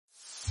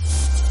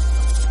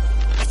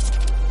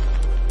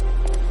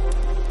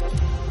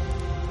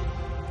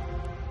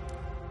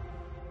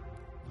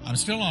I'm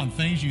still on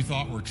things you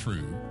thought were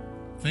true.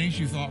 Things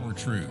you thought were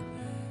true.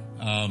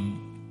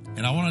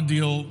 And I want to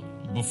deal,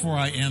 before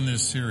I end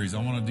this series,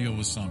 I want to deal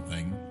with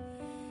something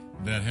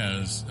that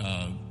has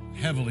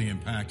heavily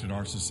impacted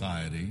our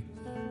society,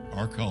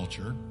 our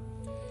culture,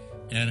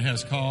 and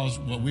has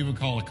caused what we would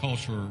call a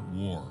culture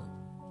war.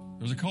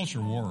 There's a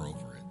culture war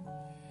over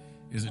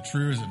it. Is it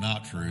true? Is it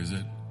not true? Is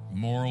it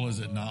moral?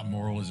 Is it not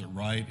moral? Is it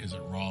right? Is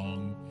it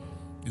wrong?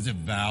 Is it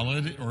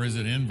valid or is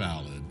it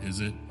invalid? Is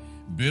it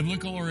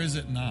biblical or is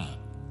it not?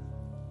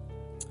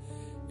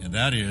 And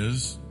that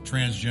is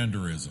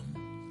transgenderism.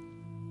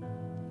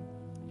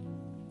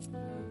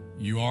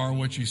 You are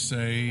what you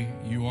say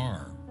you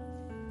are.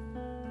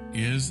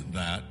 Is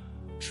that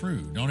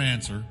true? Don't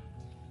answer.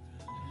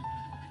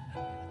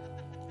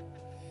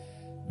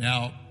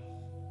 Now,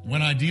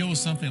 when I deal with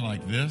something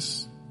like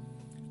this,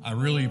 I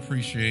really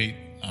appreciate,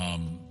 I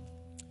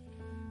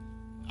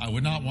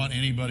would not want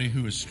anybody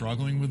who is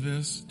struggling with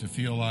this to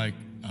feel like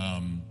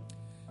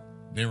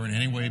they were in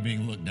any way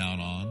being looked down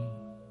on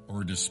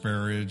or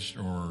disparaged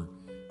or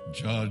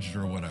judged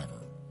or whatever.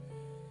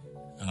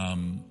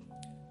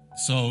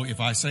 So if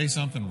I say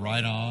something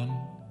right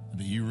on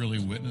that you really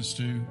witness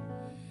to,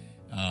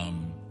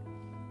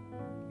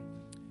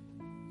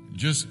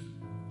 just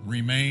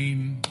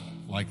remain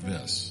like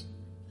this,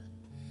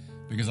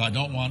 because I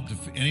don't want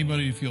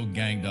anybody to feel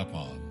ganged up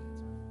on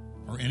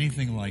or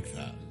anything like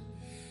that.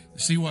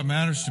 See, what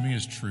matters to me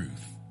is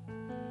truth.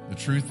 The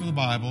truth of the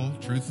Bible,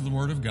 truth of the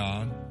Word of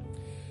God,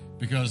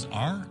 because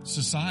our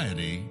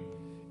society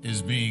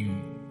is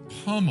being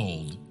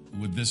pummeled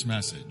with this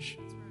message.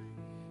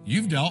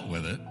 You've dealt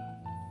with it.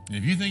 And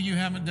if you think you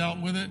haven't dealt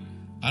with it,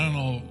 I don't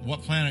know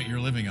what planet you're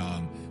living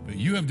on, but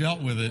you have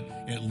dealt with it,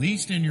 at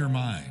least in your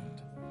mind.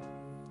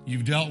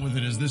 You've dealt with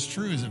it. Is this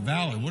true? Is it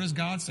valid? What does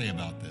God say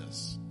about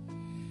this?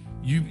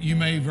 You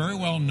may very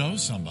well know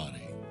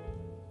somebody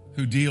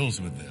who deals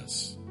with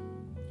this.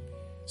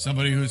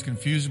 Somebody who is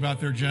confused about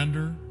their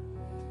gender,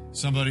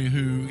 somebody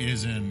who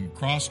is in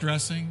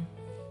cross-dressing,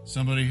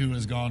 somebody who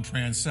has gone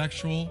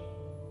transsexual.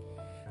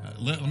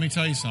 Let me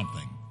tell you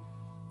something.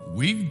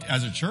 We,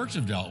 as a church,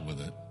 have dealt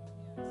with it.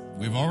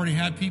 We've already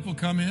had people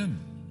come in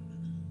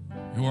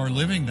who are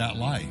living that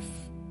life.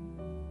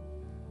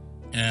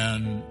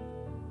 And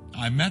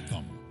I met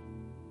them.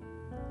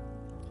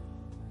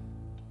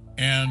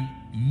 And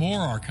more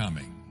are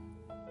coming.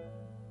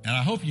 And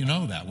I hope you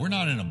know that. We're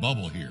not in a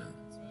bubble here,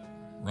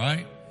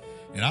 right?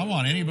 And I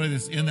want anybody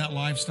that's in that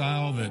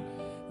lifestyle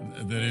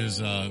that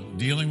is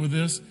dealing with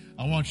this,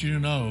 I want you to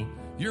know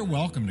you're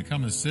welcome to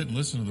come and sit and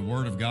listen to the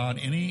Word of God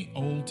any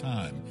old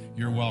time.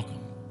 You're welcome.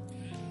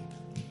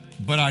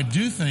 But I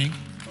do think,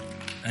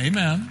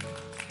 amen,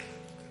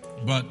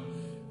 but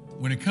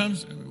when it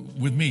comes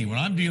with me, when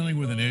I'm dealing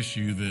with an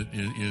issue that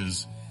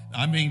is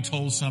I'm being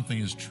told something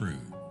is true,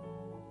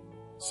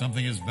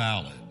 something is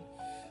valid,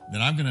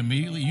 then I'm going to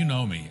immediately, you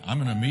know me, I'm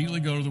going to immediately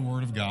go to the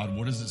Word of God.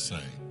 What does it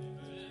say?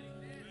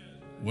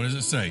 What does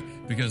it say?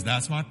 Because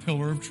that's my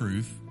pillar of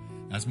truth.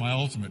 That's my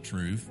ultimate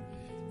truth.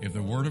 If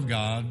the Word of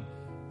God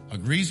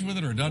agrees with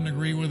it or doesn't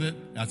agree with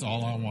it, that's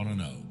all I want to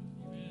know.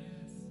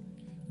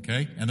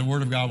 Okay? And the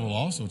Word of God will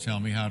also tell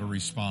me how to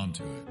respond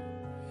to it.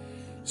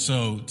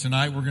 So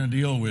tonight we're going to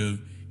deal with,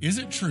 is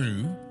it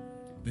true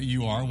that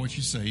you are what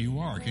you say you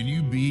are? Can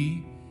you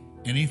be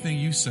anything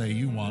you say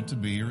you want to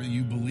be or that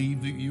you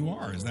believe that you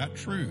are? Is that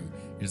true?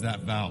 Is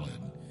that valid?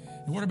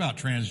 And what about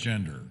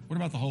transgender? What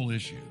about the whole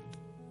issue?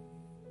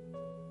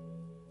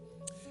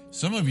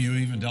 Some of you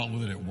even dealt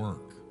with it at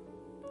work.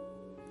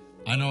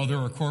 I know there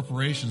are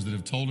corporations that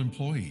have told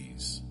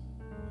employees,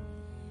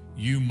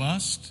 you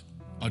must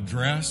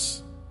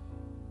address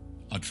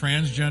a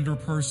transgender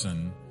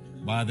person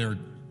by their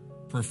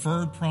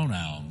preferred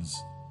pronouns,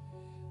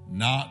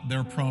 not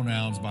their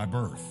pronouns by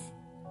birth.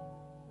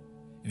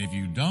 And if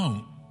you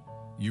don't,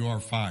 you are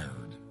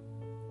fired.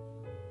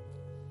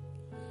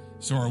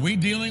 So are we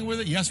dealing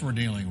with it? Yes, we're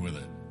dealing with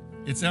it.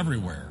 It's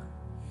everywhere.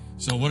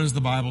 So what does the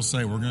Bible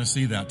say? We're going to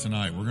see that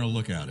tonight. We're going to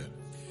look at it.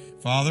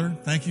 Father,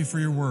 thank you for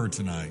your word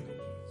tonight.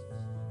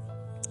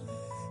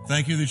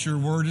 Thank you that your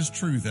word is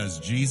truth, as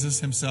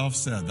Jesus himself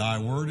said, thy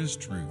word is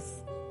truth.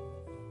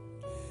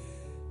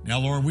 Now,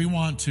 Lord, we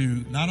want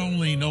to not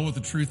only know what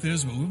the truth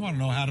is, but we want to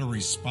know how to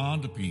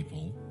respond to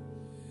people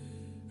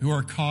who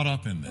are caught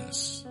up in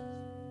this.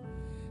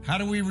 How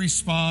do we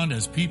respond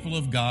as people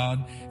of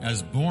God,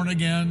 as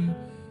born-again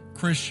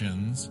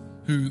Christians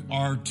who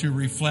are to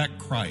reflect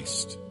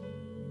Christ?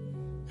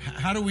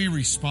 How do we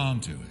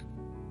respond to it?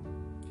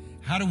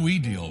 How do we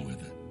deal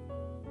with it?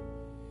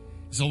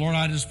 So, Lord,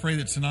 I just pray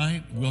that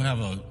tonight we'll have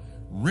a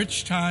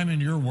rich time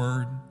in your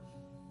word,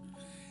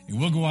 and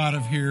we'll go out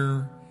of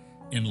here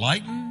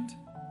enlightened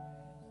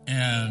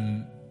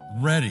and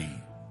ready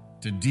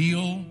to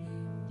deal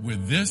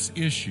with this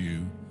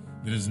issue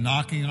that is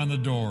knocking on the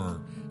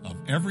door of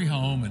every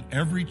home and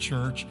every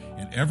church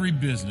and every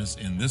business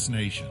in this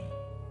nation.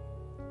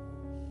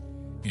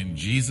 In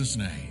Jesus'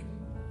 name,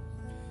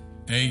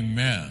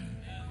 amen.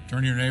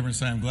 Turn to your neighbor and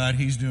say, I'm glad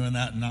he's doing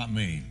that and not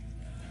me.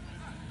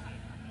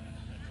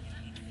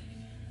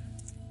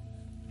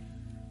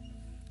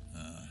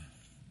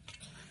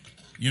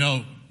 You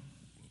know,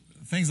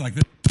 things like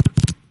this.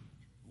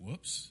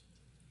 Whoops.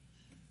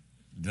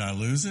 Did I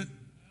lose it?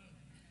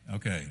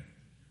 Okay.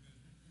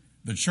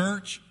 The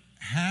church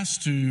has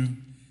to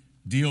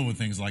deal with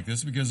things like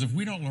this because if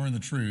we don't learn the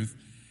truth,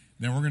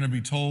 then we're going to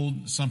be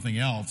told something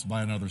else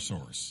by another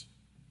source.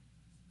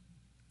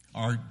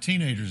 Our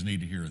teenagers need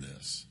to hear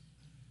this.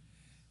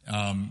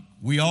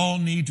 We all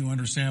need to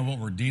understand what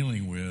we're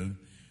dealing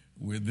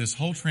with this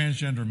whole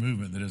transgender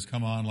movement that has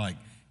come on like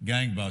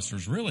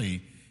gangbusters.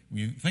 Really, when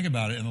you think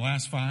about it, in the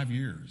last 5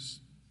 years,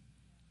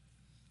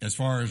 as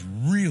far as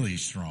really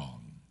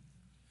strong.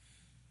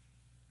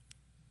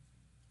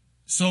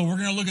 So we're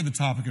going to look at the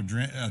topic of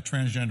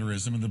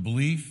transgenderism and the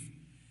belief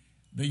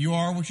that you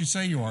are what you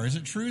say you are. Is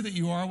it true that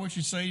you are what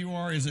you say you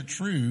are? Is it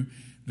true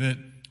that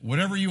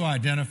whatever you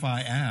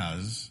identify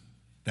as,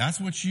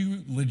 that's what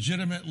you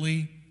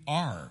legitimately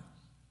are?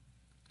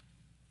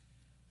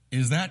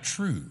 Is that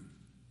true?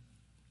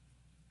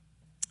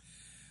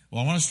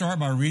 Well, I want to start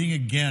by reading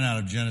again out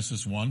of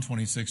Genesis 1,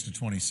 26 to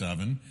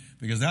 27,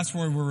 because that's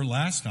where we were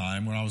last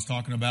time when I was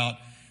talking about,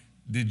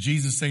 did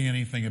Jesus say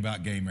anything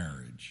about gay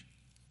marriage?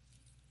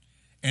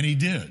 And he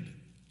did.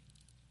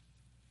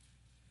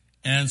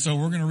 And so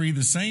we're going to read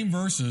the same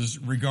verses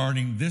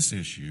regarding this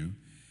issue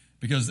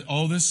because,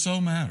 this so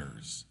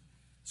matters.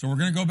 So we're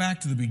going to go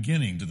back to the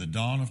beginning, to the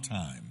dawn of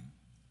time.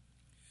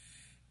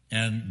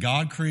 And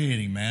God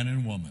creating man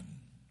and woman.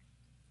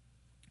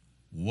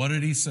 What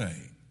did he say?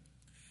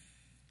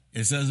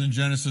 It says in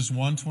Genesis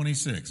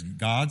 1:26,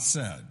 God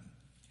said,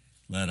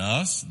 let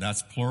us,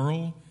 that's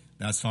plural,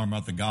 that's talking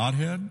about the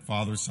Godhead,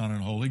 Father, Son,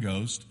 and Holy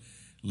Ghost,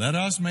 let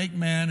us make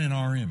man in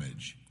our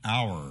image,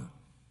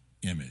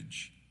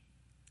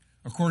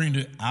 according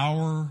to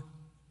our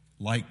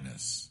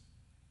likeness.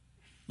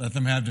 Let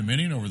them have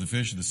dominion over the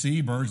fish of the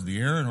sea, birds of the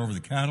air, and over the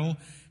cattle,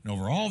 and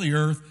over all the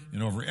earth,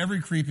 and over every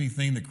creeping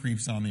thing that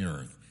creeps on the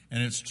earth.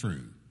 And it's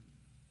true.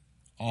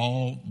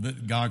 All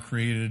that God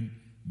created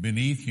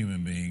beneath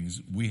human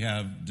beings, we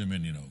have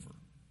dominion over.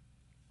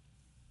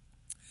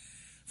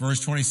 Verse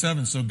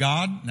 27, so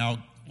God,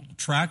 now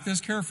track this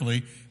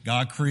carefully,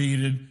 God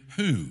created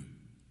who?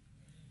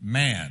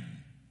 Man.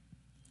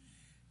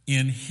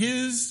 In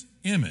his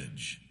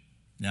image.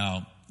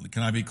 Now,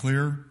 can I be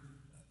clear?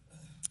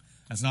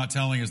 That's not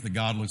telling us that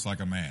God looks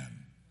like a man.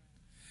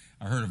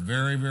 I heard a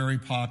very, very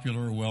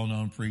popular,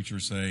 well-known preacher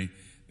say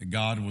that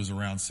God was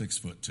around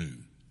 6'2".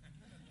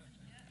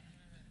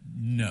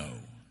 No.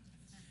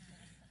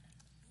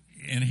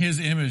 And his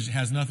image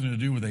has nothing to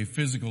do with a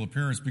physical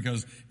appearance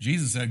because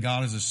Jesus said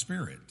God is a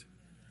spirit.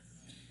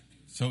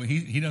 So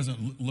he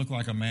doesn't look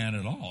like a man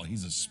at all.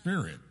 He's a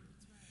spirit.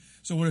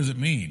 So what does it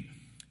mean?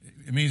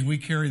 It means we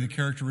carry the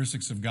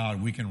characteristics of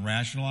God. We can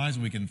rationalize,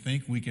 we can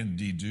think, we can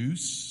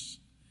deduce.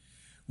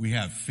 We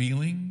have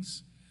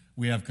feelings.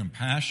 We have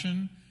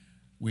compassion.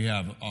 We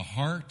have a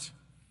heart.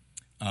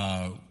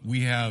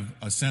 We have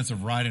a sense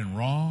of right and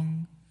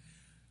wrong.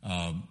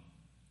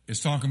 It's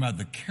talking about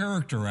the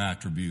character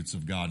attributes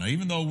of God. Now,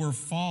 even though we're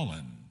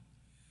fallen,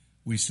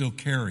 we still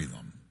carry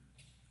them.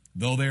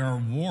 Though they are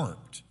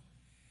warped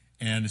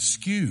and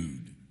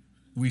skewed,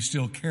 we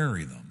still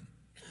carry them.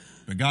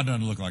 But God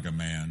doesn't look like a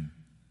man,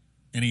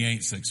 and he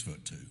ain't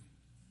 6'2".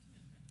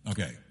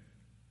 Okay.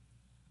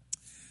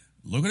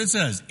 Look what it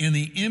says. In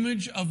the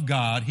image of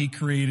God, he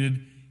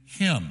created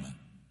him.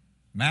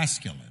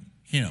 Masculine.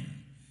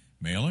 Him.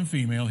 Male and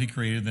female, he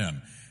created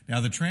them.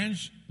 Now, the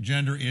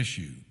transgender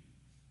issue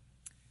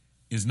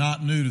is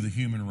not new to the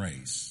human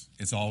race.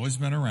 It's always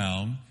been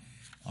around.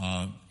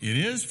 It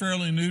is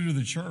fairly new to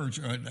the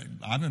church.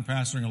 I've been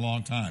pastoring a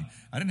long time.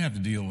 I didn't have to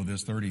deal with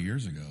this 30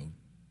 years ago.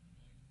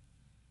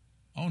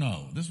 Oh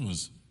no, this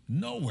was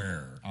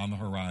nowhere on the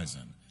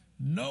horizon.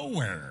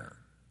 Nowhere.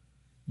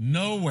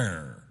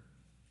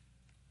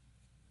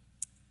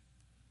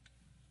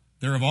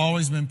 There have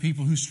always been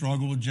people who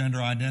struggle with gender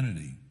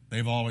identity.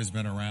 They've always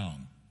been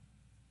around.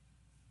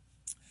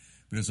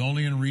 But it's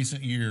only in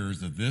recent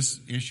years that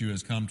this issue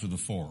has come to the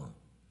fore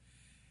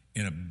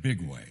in a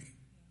big way.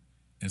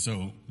 And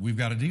so we've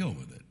got to deal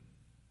with it.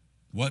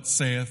 What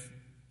saith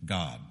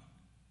God?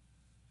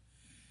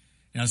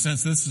 Now,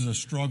 since this is a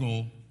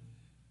struggle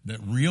that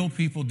real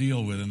people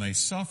deal with and they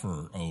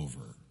suffer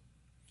over,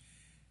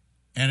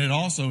 and it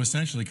also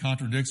essentially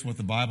contradicts what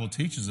the Bible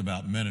teaches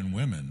about men and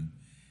women,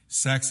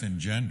 sex and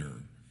gender,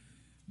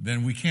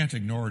 then we can't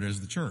ignore it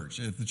as the church.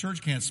 If the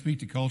church can't speak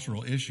to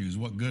cultural issues,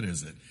 what good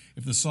is it?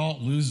 If the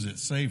salt loses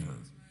its savor,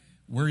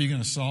 where are you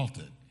going to salt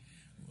it?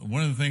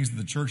 One of the things that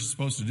the church is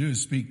supposed to do is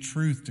speak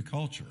truth to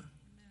culture.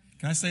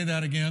 Can I say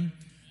that again?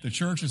 The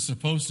church is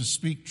supposed to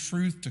speak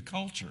truth to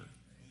culture.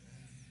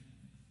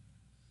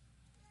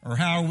 Or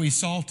how are we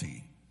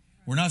salty?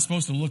 We're not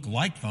supposed to look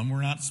like them.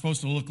 We're not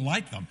supposed to look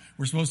like them.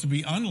 We're supposed to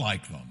be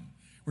unlike them.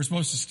 We're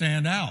supposed to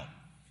stand out.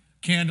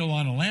 Candle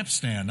on a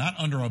lampstand, not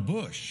under a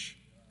bush.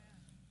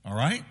 All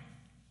right?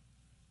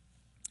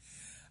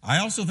 I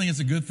also think it's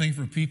a good thing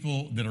for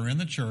people that are in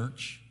the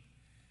church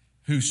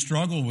who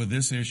struggle with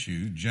this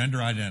issue, gender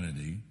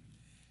identity,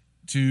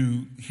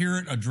 to hear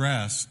it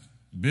addressed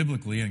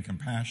biblically and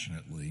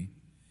compassionately,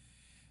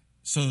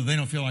 so that they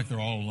don't feel like they're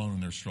all alone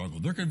in their struggle.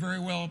 There could very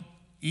well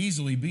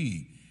easily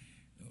be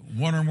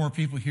one or more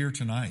people here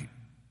tonight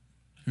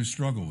who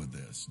struggle with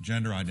this,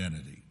 gender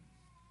identity.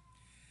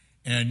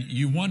 And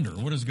you wonder,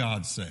 what does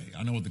God say?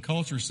 I know what the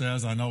culture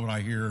says. I know what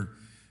I hear,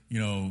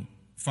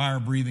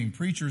 fire-breathing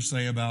preachers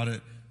say about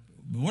it.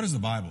 But what does the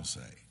Bible say?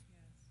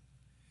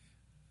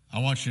 I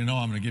want you to know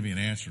I'm going to give you an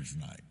answer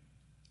tonight.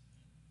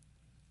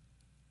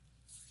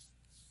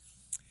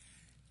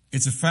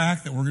 It's a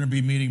fact that we're going to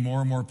be meeting more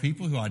and more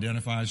people who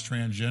identify as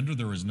transgender.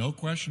 There is no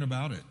question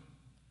about it.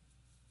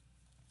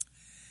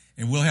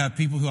 And we'll have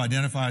people who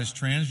identify as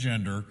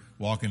transgender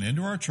walking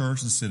into our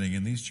church and sitting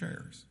in these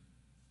chairs.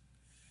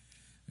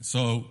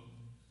 So,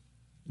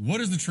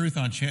 what is the truth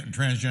on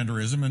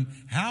transgenderism, and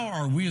how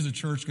are we as a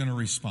church going to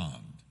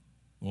respond?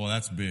 Well,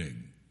 that's big.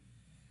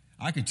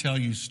 I could tell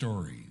you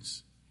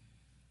stories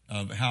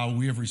of how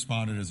we have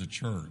responded as a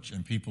church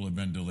and people have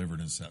been delivered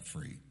and set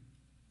free.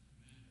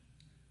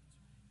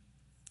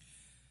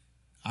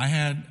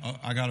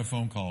 I got a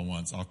phone call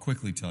once. I'll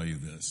quickly tell you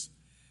this.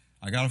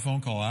 I got a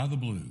phone call out of the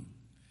blue.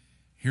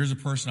 Here's a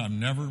person I've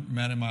never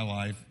met in my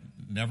life,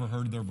 never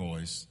heard their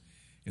voice.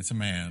 It's a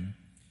man.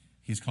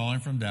 He's calling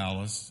from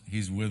Dallas.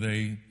 He's with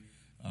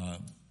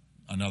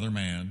another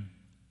man.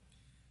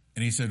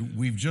 And he said,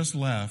 we've just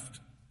left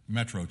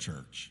Metro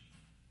Church.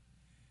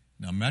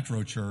 Now,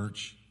 Metro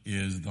Church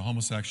is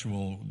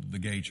the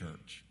gay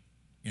church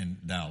in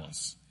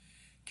Dallas.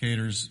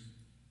 Caters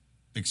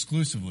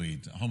exclusively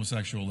to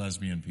homosexual,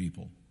 lesbian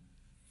people.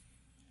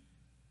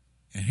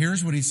 And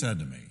here's what he said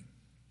to me.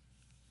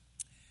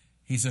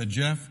 He said,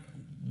 Jeff,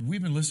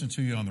 we've been listening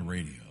to you on the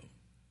radio.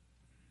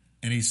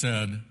 And he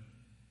said,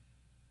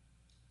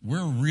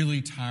 we're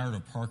really tired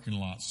of parking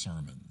lot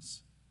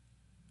sermons.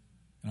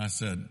 And I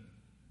said,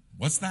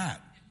 what's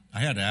that? I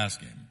had to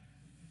ask him.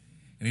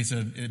 And he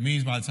said, it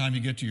means by the time you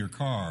get to your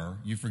car,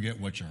 you forget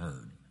what you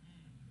heard.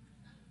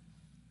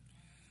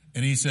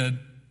 And he said,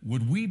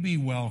 would we be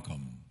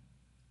welcome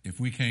if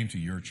we came to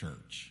your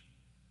church?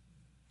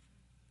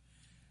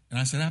 And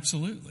I said,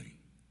 absolutely.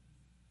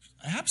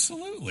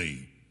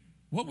 Absolutely.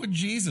 What would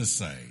Jesus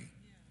say?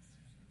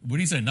 Would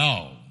he say,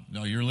 no,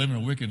 you're living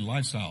a wicked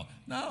lifestyle?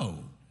 No.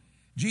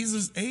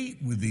 Jesus ate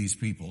with these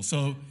people.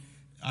 So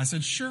I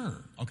said,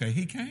 sure. Okay,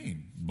 he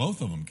came.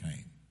 Both of them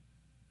came.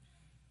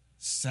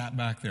 Sat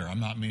back there.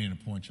 I'm not meaning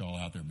to point y'all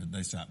out there, but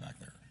they sat back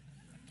there.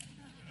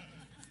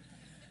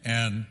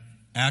 And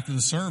after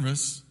the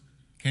service,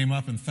 came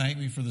up and thanked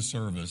me for the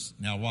service.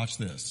 Now watch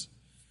this.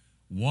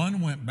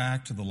 One went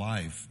back to the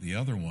life. The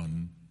other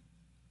one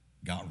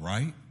got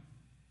right,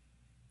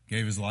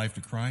 gave his life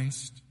to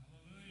Christ.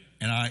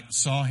 And I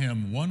saw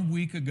him 1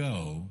 week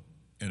ago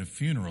at a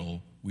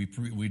funeral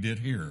we did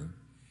here.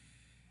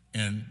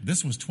 And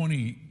this was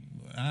 15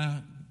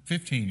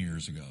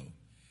 years ago.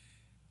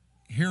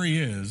 Here he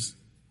is,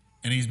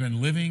 and he's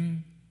been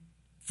living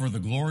for the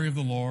glory of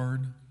the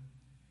Lord,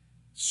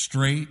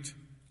 straight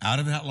out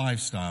of that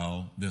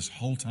lifestyle this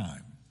whole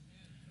time.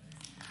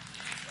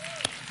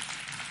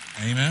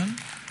 Amen?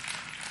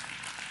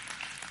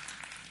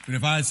 But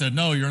if I had said,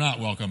 no, you're not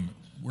welcome,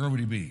 where would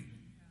he be?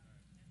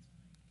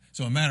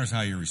 So it matters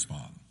how you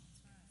respond.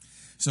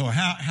 So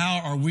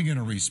how are we going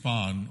to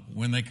respond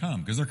when they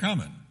come? Because they're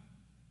coming.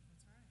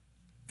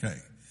 Okay.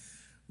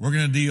 We're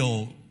going to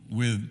deal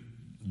with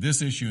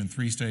this issue in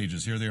 3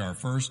 stages. Here they are.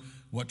 First,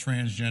 what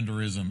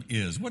transgenderism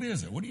is. What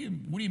is it? What do you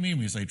mean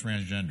when you say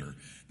transgender?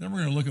 Then we're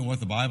going to look at what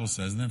the Bible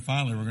says, and then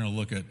finally we're going to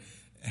look at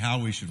how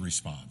we should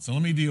respond. So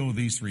let me deal with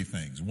these 3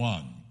 things.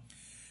 1,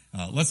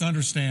 let's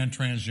understand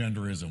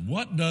transgenderism.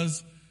 What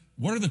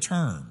are the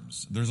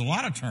terms? There's a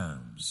lot of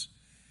terms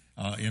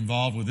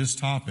involved with this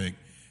topic,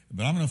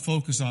 but I'm going to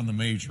focus on the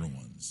major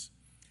ones.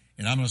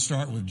 And I'm going to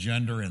start with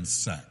gender and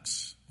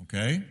sex,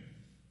 okay?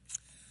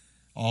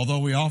 Although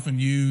we often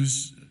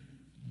use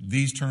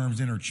these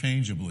terms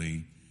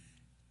interchangeably,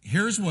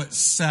 here's what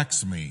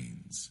sex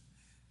means.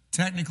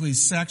 Technically,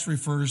 sex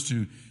refers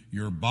to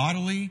your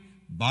bodily,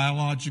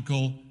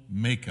 biological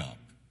makeup,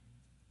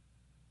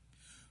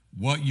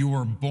 what you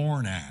were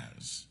born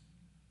as,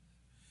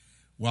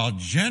 while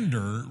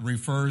gender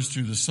refers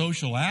to the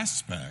social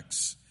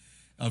aspects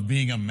of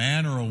being a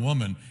man or a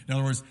woman. In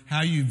other words,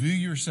 how you view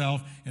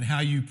yourself and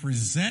how you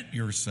present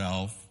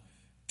yourself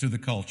to the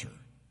culture,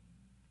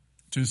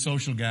 to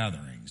social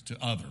gatherings, to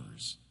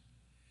others.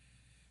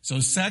 So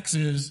sex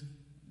is,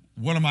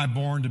 what am I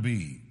born to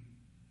be?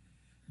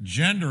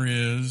 Gender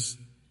is,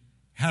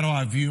 how do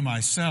I view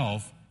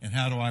myself and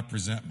how do I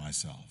present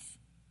myself?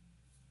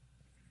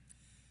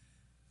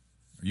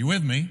 Are you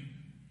with me?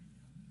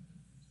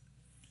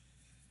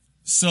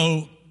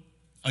 So,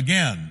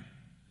 again,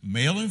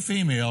 male and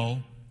female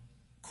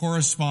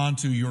correspond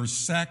to your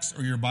sex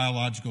or your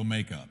biological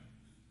makeup.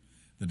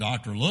 The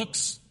doctor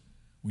looks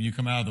when you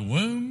come out of the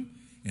womb,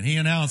 and he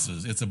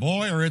announces, it's a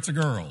boy or it's a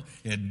girl.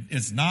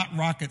 It's not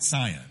rocket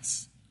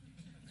science.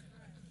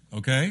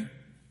 Okay?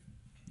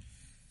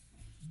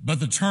 But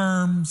the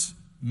terms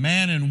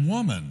man and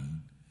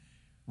woman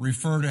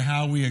refer to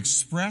how we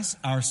express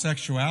our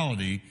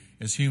sexuality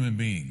as human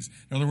beings.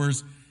 In other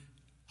words,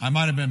 I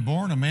might have been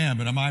born a man,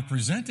 but am I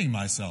presenting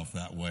myself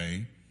that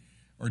way,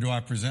 or do I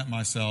present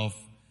myself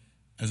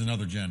as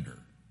another gender?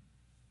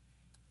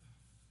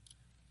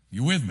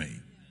 You with me?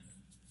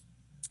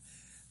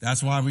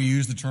 That's why we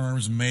use the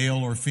terms male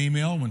or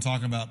female when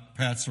talking about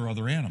pets or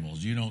other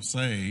animals. You don't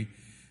say,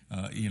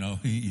 you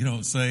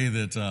don't say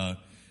that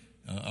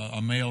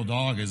a male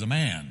dog is a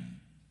man.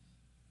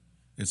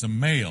 It's a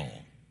male.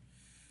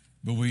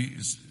 But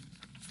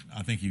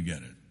I think you get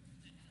it.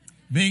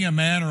 Being a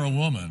man or a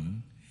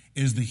woman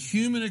is the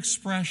human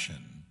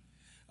expression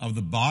of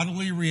the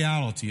bodily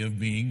reality of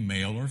being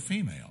male or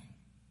female.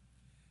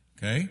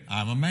 Okay?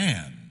 I'm a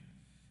man.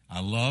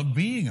 I love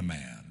being a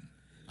man.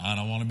 I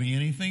don't want to be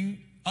anything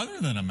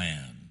other than a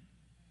man.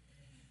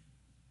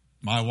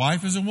 My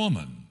wife is a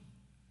woman.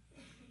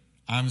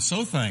 I'm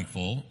so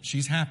thankful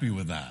she's happy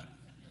with that.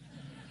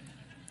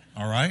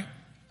 All right?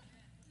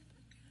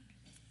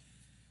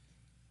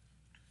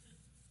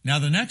 Now,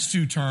 the next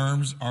two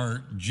terms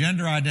are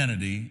gender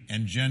identity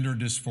and gender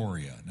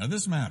dysphoria. Now,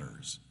 this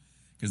matters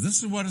because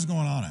this is what is going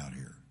on out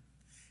here.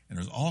 And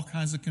there's all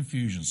kinds of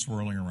confusion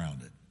swirling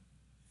around it.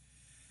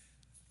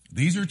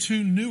 These are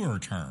two newer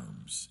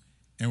terms.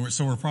 And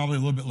so we're probably a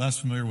little bit less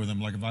familiar with them.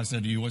 Like if I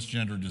said to you, what's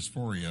gender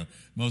dysphoria?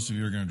 Most of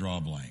you are going to draw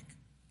a blank.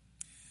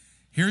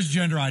 Here's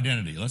gender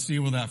identity. Let's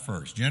deal with that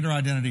first. Gender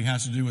identity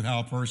has to do with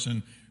how a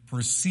person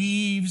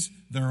perceives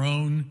their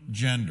own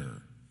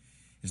gender.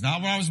 It's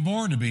not what I was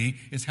born to be.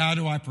 It's how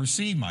do I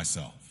perceive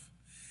myself?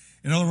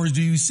 In other words,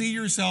 do you see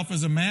yourself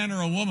as a man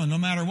or a woman, no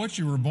matter what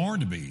you were born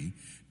to be?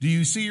 Do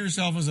you see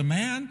yourself as a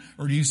man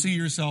or do you see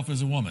yourself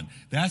as a woman?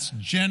 That's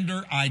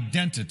gender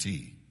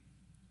identity.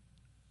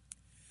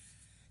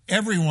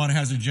 Everyone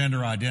has a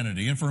gender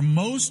identity, and for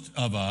most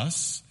of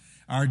us,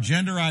 our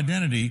gender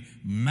identity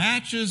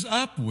matches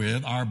up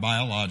with our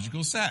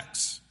biological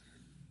sex.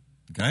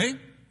 Okay?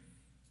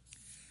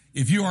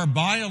 If you are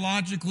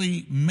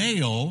biologically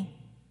male,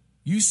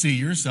 you see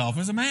yourself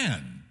as a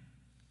man.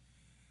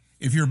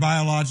 If you're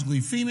biologically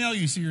female,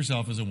 you see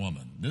yourself as a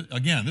woman.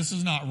 Again, this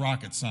is not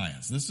rocket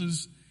science. This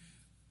is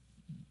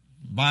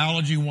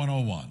biology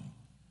 101.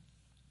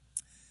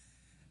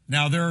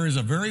 Now, there is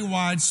a very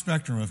wide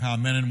spectrum of how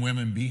men and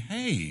women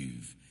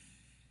behave,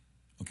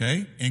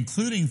 okay,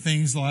 including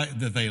things like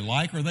that they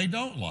like or they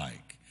don't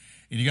like.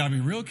 And you got to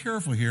be real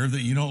careful here that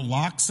you don't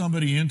lock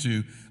somebody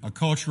into a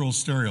cultural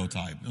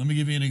stereotype. Let me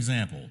give you an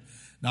example.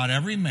 Not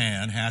every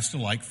man has to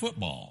like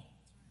football.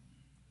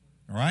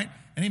 All right?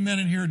 Any men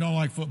in here don't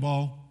like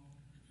football?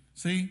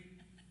 See?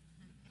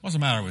 What's the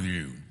matter with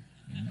you?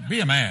 Be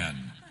a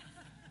man.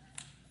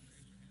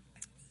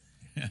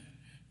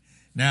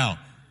 Now,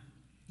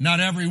 not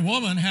every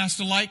woman has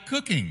to like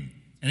cooking.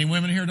 Any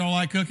women here don't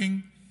like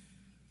cooking?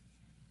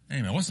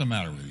 Hey, man, what's the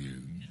matter with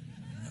you?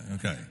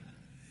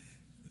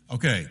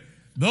 Okay.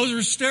 Those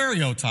are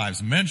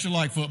stereotypes. Men should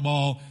like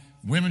football.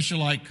 Women should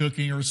like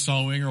cooking or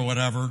sewing or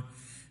whatever.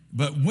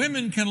 But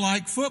women can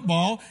like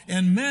football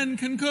and men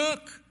can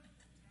cook.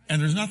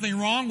 And there's nothing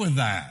wrong with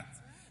that.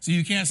 So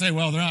you can't say,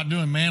 well, they're not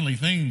doing manly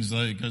things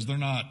because they're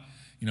not,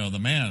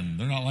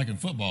 they're not liking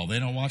football. They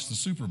don't watch the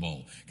Super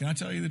Bowl. Can I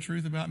tell you the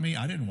truth about me?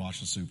 I didn't watch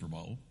the Super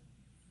Bowl.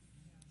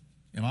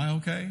 Am I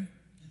okay?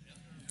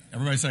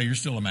 Everybody say, you're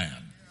still a man.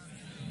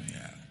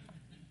 Yeah.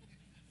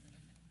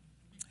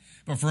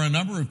 But for a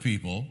number of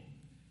people,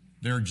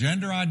 their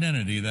gender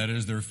identity, that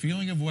is their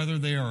feeling of whether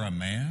they are a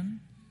man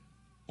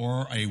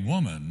or a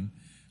woman,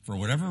 for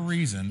whatever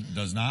reason,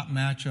 does not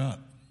match up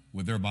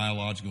with their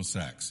biological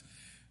sex.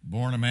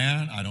 Born a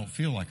man, I don't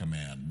feel like a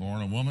man.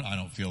 Born a woman, I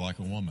don't feel like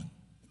a woman.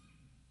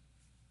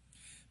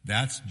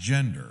 That's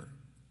gender.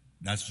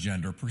 That's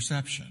gender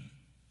perception.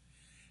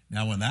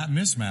 Now, when that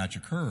mismatch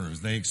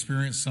occurs, they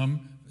experience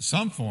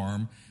some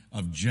form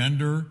of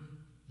gender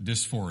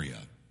dysphoria.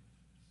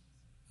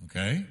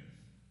 Okay?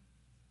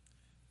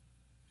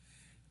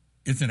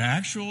 It's an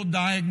actual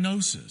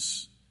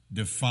diagnosis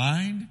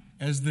defined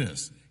as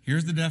this.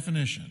 Here's the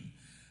definition.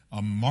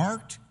 A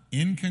marked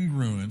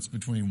incongruence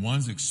between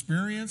one's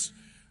experienced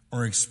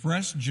or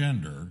expressed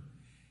gender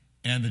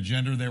and the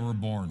gender they were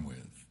born with.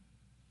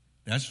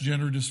 That's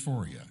gender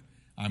dysphoria.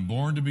 I'm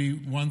born to be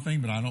one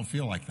thing, but I don't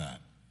feel like that.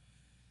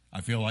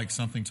 I feel like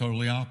something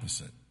totally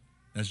opposite.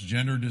 That's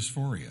gender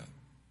dysphoria.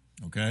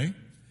 Okay?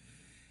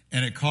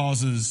 And it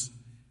causes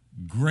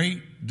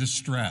great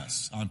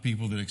distress on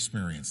people that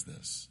experience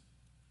this.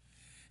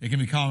 It can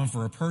be common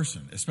for a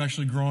person,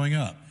 especially growing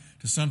up,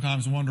 to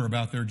sometimes wonder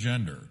about their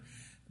gender.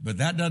 But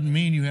that doesn't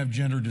mean you have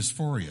gender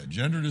dysphoria.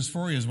 Gender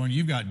dysphoria is when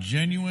you've got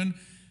genuine,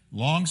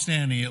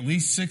 long-standing, at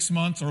least 6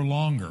 months or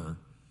longer,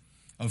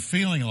 of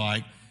feeling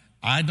like,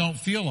 I don't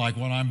feel like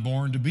what I'm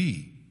born to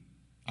be.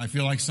 I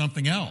feel like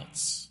something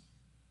else.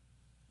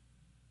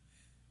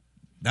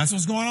 That's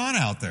what's going on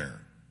out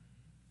there.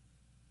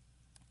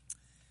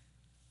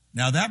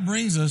 Now that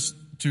brings us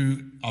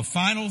to a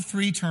final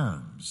 3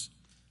 terms: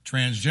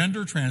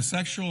 transgender,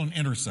 transsexual, and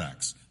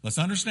intersex. Let's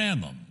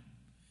understand them.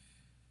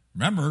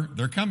 Remember,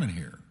 they're coming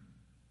here.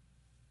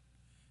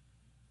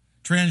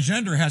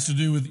 Transgender has to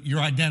do with your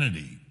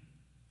identity.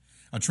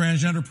 A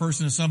transgender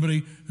person is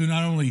somebody who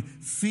not only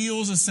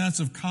feels a sense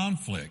of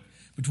conflict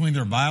between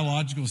their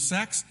biological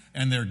sex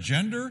and their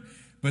gender,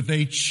 but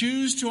they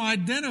choose to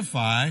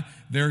identify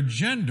their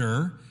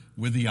gender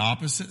with the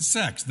opposite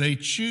sex. They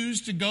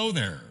choose to go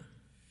there.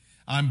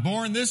 I'm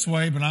born this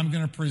way, but I'm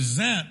going to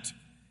present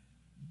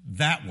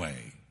that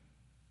way.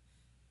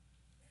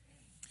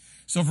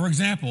 So, for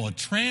example, a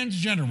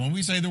transgender, when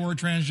we say the word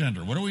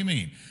transgender, what do we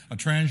mean? A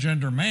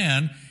transgender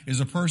man is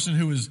a person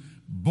who is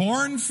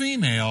born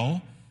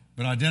female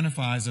but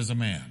identifies as a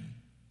man.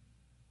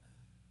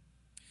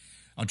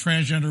 A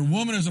transgender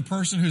woman is a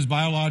person who's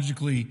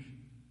biologically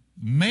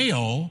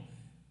male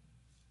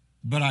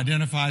but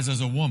identifies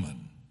as a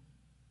woman.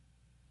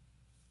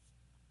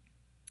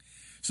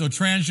 So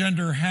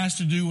transgender has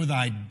to do with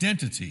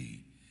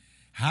identity.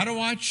 How do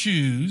I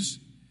choose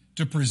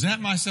to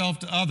present myself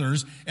to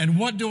others, and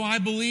what do I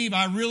believe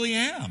I really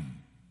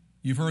am?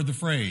 You've heard the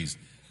phrase,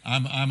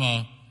 I'm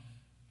a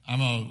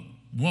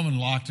woman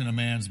locked in a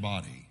man's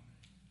body,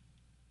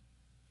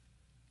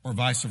 or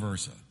vice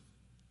versa.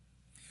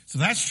 So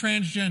that's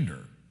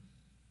transgender.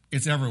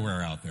 It's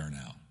everywhere out there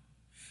now.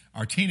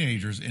 Our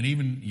teenagers and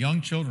even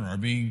young children are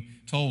being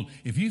told,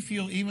 if you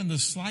feel even the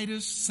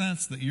slightest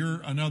sense that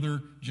you're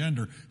another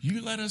gender,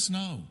 you let us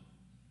know.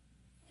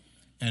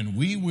 And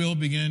we will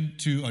begin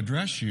to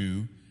address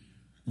you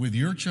with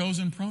your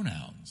chosen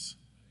pronouns.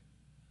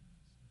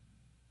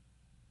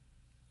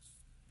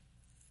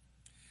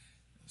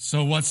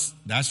 So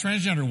that's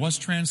transgender. What's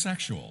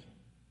transsexual?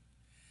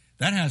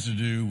 That has to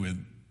do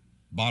with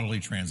bodily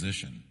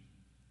transition.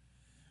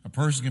 A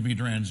person can be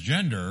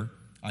transgender,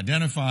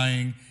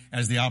 identifying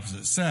as the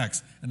opposite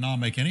sex, and not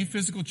make any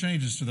physical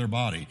changes to their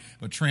body.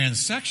 But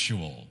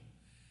transsexual,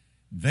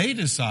 they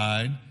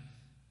decide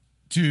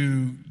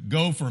to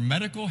go for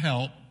medical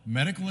help,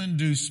 medical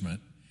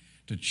inducement,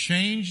 to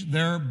change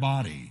their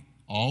body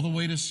all the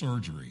way to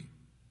surgery.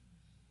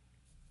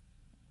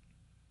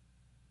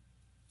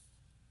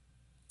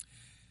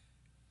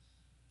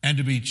 And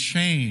to be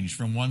changed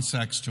from one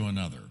sex to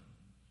another.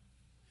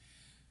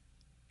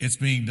 It's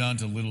being done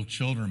to little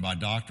children by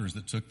doctors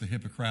that took the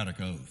Hippocratic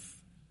Oath.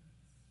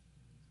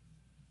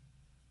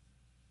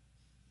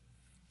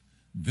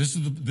 This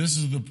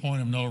is the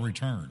point of no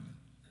return.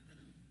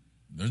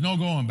 There's no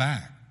going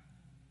back.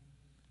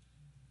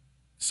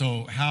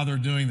 So how they're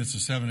doing this to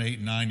 7, 8,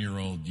 and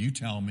 9-year-old, you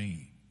tell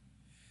me.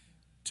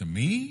 To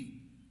me,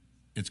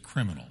 it's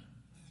criminal.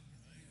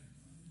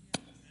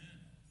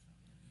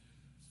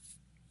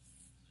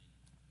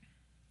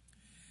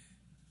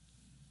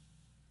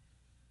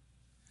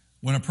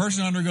 When a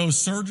person undergoes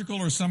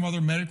surgical or some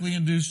other medically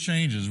induced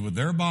changes with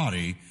their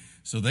body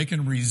so they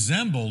can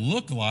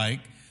look like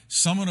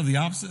someone of the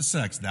opposite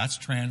sex, that's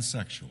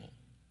transsexual.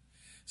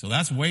 So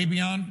that's way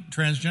beyond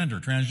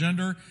transgender.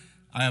 Transgender,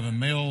 I have a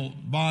male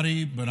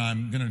body, but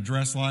I'm going to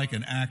dress like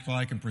and act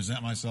like and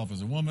present myself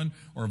as a woman,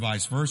 or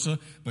vice versa.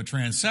 But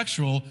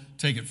transsexual,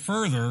 take it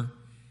further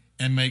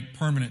and make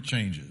permanent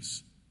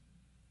changes.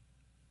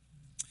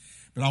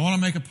 But I want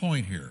to make a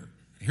point here.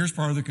 Here's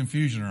part of the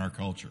confusion in our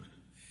culture.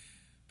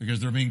 Because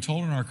they're being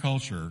told in our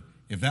culture,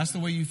 if that's the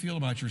way you feel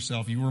about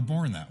yourself, you were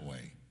born that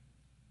way.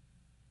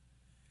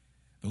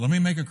 But let me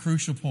make a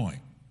crucial point.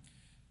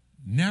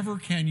 Never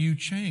can you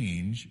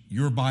change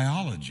your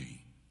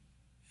biology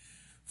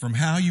from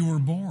how you were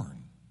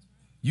born.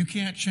 You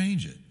can't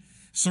change it.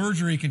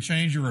 Surgery can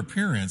change your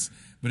appearance,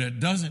 but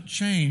it doesn't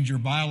change your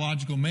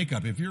biological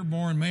makeup. If you're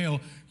born male,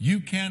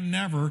 you can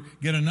never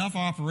get enough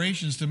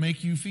operations to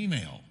make you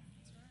female.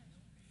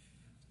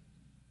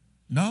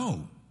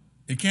 No,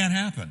 it can't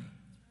happen.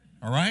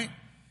 All right?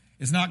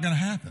 It's not going to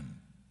happen.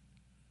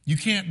 You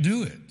can't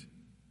do it.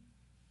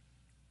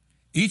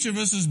 Each of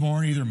us is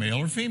born either male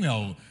or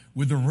female,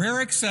 with the rare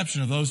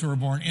exception of those who are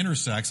born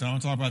intersex, and I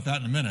want to talk about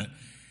that in a minute.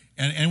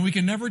 And we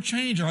can never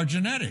change our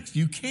genetics.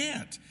 You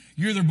can't.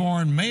 You're either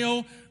born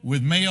male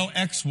with male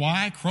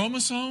XY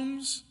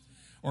chromosomes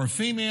or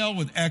female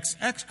with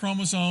XX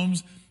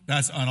chromosomes.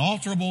 That's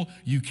unalterable.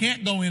 You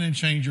can't go in and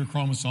change your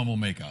chromosomal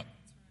makeup.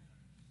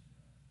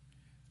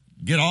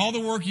 Get all the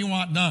work you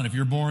want done. If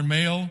you're born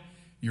male,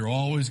 you're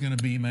always going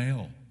to be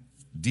male.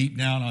 Deep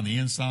down on the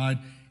inside,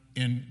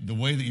 in the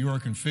way that you are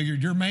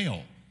configured, you're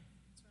male.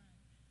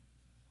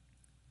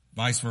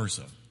 Vice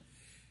versa.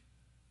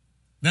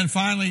 Then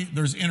finally,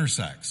 there's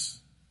intersex.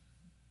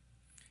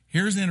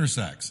 Here's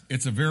intersex.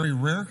 It's a very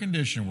rare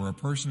condition where a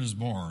person is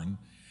born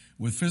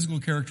with physical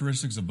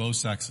characteristics of both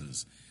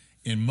sexes.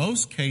 In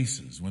most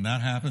cases, when that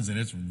happens, and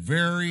it's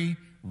very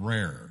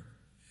rare,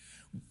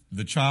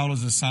 the child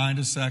is assigned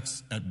a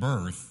sex at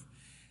birth,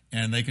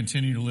 and they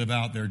continue to live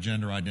out their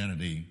gender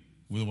identity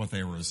with what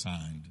they were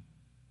assigned.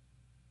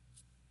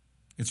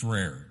 It's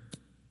rare.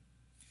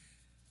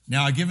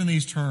 Now, I've given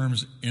these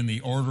terms in the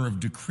order of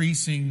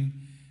decreasing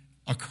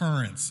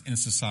occurrence in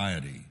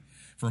society.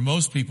 For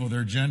most people,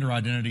 their gender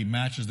identity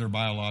matches their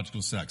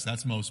biological sex.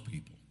 That's most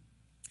people.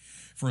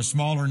 For a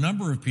smaller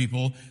number of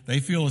people, they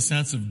feel a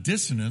sense of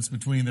dissonance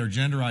between their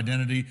gender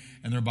identity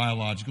and their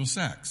biological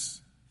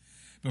sex.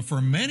 But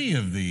for many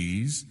of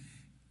these,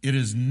 it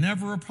is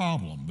never a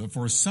problem, but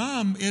for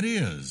some it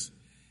is,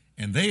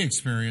 and they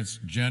experience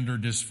gender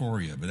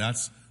dysphoria, but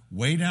that's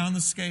way down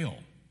the scale.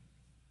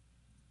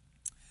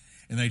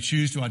 And they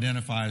choose to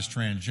identify as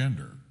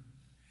transgender.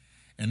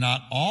 And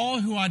not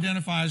all who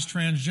identify as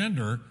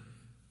transgender,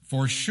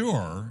 for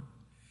sure,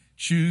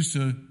 choose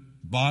to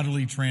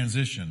bodily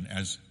transition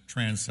as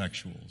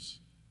transsexuals.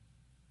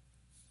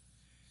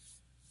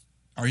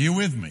 Are you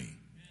with me?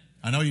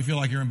 I know you feel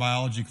like you're in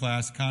biology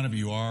class, kind of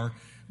you are,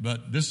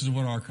 but this is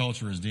what our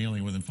culture is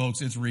dealing with. And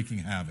folks, it's wreaking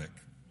havoc.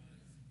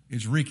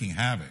 It's wreaking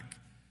havoc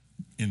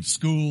in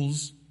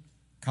schools,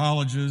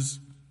 colleges,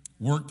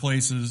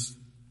 workplaces,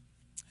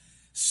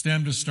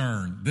 stem to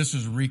stern. This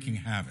is wreaking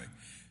havoc.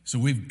 So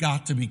we've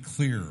got to be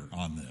clear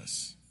on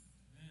this.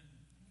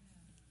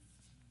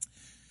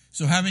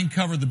 So having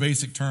covered the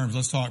basic terms,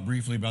 let's talk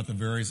briefly about the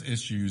various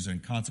issues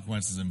and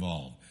consequences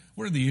involved.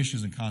 What are the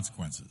issues and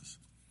consequences?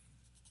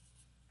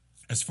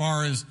 As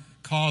far as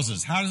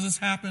causes, how does this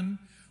happen?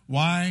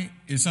 Why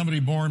is somebody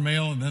born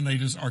male and then they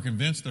just are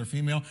convinced they're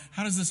female?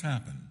 How does this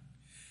happen?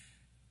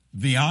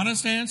 The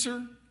honest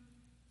answer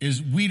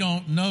is we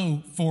don't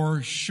know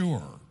for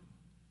sure.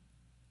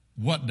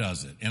 What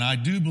does it? And I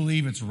do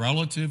believe it's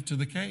relative to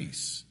the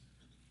case.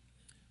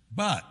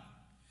 But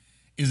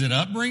is it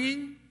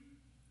upbringing?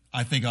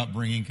 I think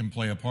upbringing can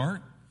play a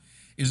part.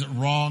 Is it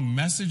wrong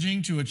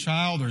messaging to a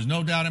child? There's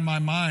no doubt in my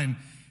mind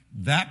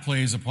that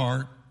plays a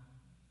part.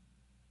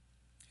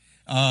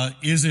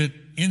 Is it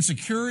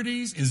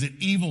insecurities? Is it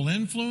evil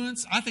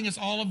influence? I think it's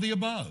all of the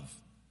above.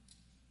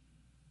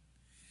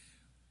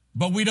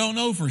 But we don't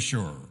know for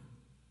sure.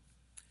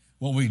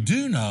 What we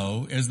do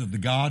know is that the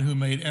God who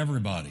made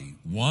everybody,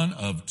 one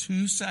of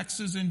two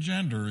sexes and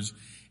genders,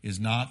 is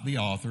not the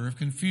author of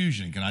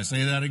confusion. Can I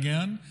say that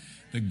again?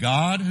 The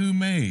God who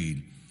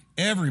made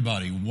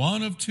everybody,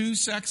 one of two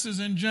sexes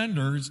and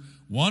genders,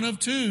 one of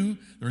two.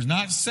 There's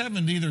not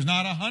 70, there's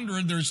not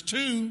 100, there's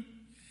two.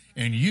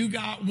 And you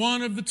got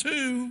one of the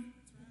two.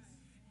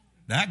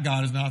 That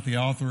God is not the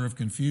author of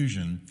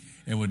confusion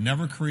and would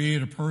never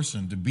create a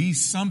person to be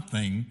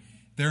something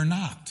they're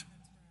not.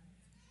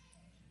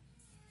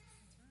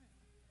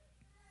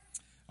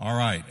 All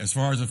right, as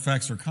far as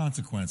effects or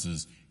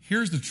consequences,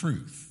 here's the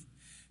truth.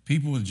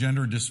 People with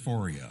gender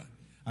dysphoria,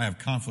 I have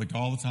conflict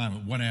all the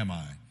time. What am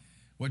I?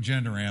 What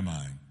gender am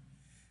I?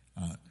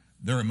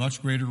 They're at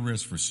much greater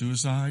risk for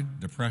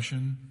suicide,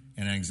 depression,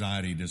 and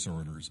anxiety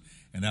disorders.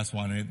 And that's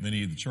why they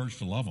need the church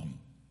to love them.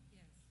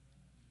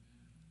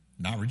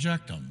 Not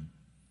reject them.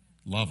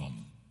 Love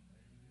them.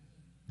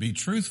 Be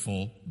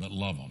truthful, but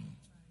love them.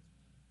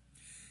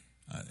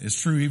 It's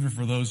true even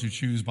for those who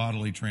choose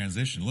bodily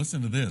transition.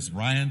 Listen to this.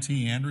 Ryan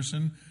T.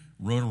 Anderson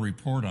wrote a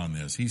report on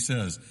this. He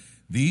says,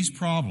 these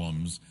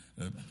problems,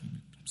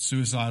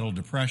 suicidal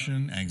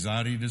depression,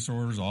 anxiety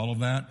disorders, all of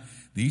that,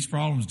 these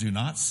problems do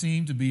not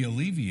seem to be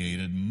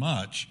alleviated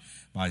much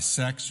by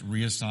sex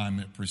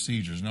reassignment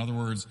procedures. In other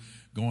words,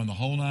 going the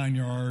whole 9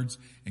 yards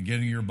and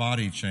getting your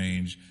body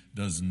changed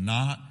does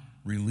not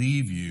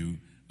relieve you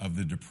of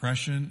the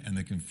depression and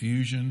the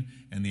confusion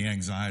and the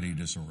anxiety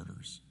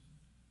disorders.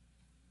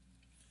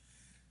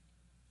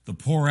 The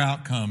poor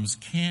outcomes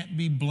can't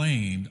be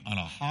blamed on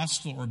a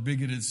hostile or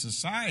bigoted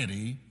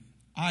society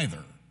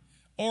either,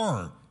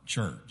 or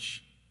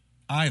church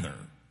either,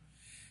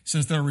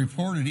 since they're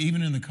reported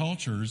even in the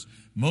cultures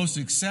most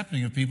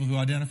accepting of people who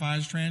identify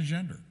as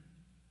transgender.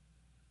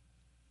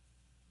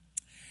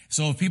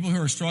 So if people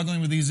who are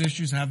struggling with these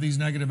issues have these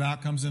negative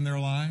outcomes in their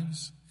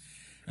lives,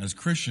 as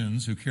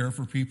Christians who care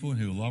for people and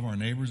who love our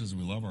neighbors as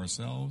we love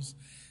ourselves,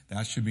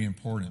 that should be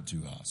important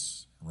to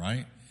us,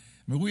 right?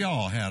 I mean, we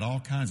all had all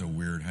kinds of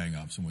weird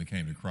hang-ups when we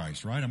came to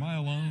Christ, right? Am I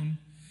alone?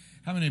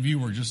 How many of you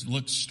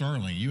looked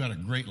sterling? You had a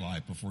great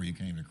life before you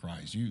came to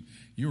Christ.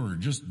 You were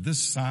just this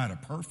side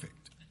of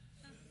perfect,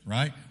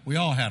 right? We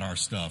all had our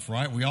stuff,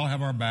 right? We all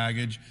have our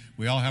baggage.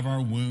 We all have our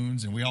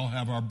wounds, and we all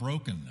have our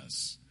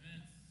brokenness,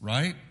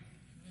 right?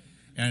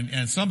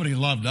 And somebody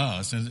loved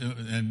us,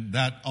 and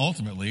that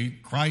ultimately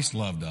Christ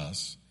loved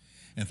us.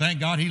 And thank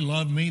God he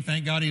loved me.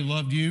 Thank God he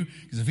loved you.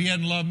 Because if he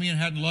hadn't loved me and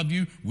hadn't loved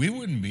you, we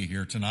wouldn't be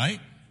here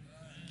tonight.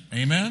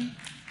 Amen?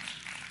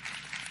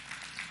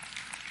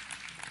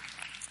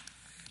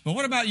 But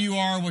what about you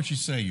are what you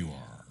say you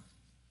are?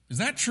 Is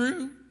that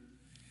true?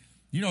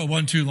 You know, it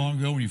wasn't too long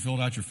ago when you filled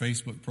out your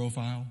Facebook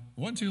profile.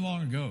 It wasn't too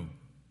long ago.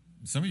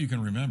 Some of you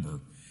can remember.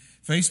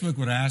 Facebook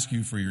would ask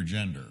you for your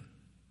gender.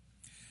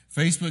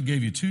 Facebook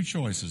gave you two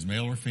choices,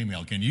 male or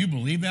female. Can you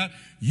believe that?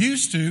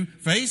 Used to,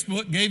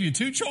 Facebook gave you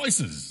two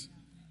choices.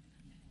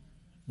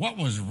 What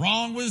was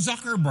wrong with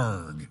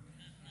Zuckerberg?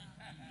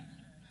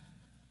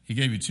 He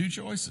gave you two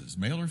choices,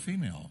 male or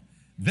female.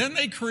 Then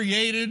they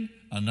created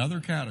another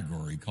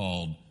category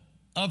called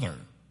other,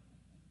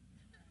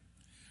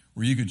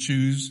 where you could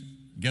choose,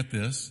 get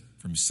this,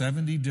 from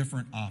 70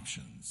 different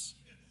options.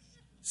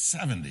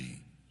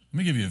 70. Let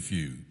me give you a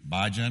few.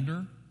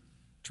 Bigender,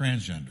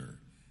 transgender,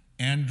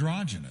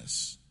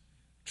 androgynous,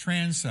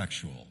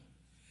 transsexual.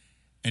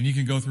 And you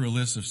can go through a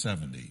list of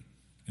 70.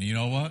 And you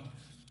know what?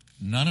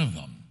 None of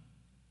them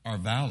are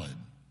valid.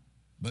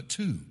 but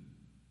two.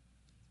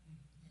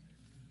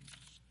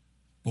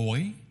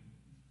 Boy,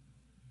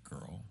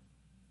 girl,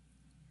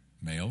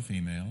 male,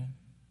 female.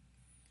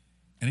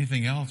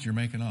 Anything else you're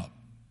making up.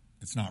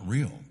 It's not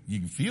real. You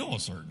can feel a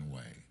certain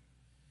way,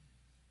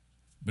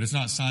 but it's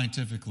not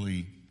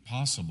scientifically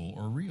possible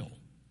or real.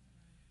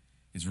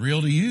 It's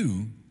real to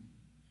you,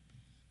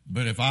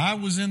 but if I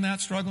was in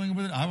that struggling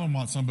with it, I would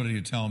want somebody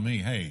to tell me,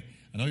 hey,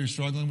 I know you're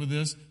struggling with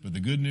this, but the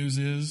good news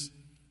is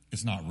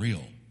it's not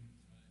real.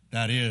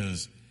 That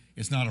is,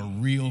 it's not a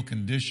real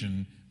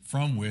condition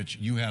from which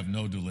you have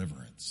no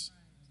deliverance.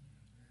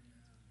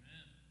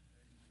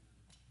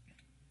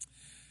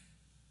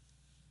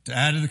 To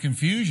add to the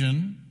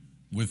confusion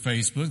with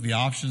Facebook, the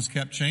options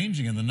kept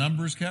changing and the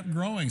numbers kept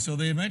growing, so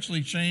they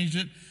eventually changed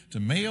it to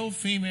male,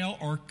 female,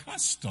 or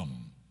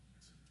custom.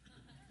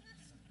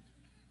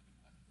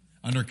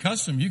 Under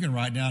custom, you can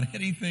write down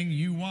anything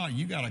you want.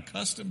 You got a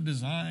custom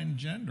design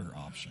gender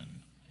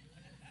option.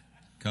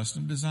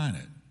 Custom design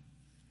it.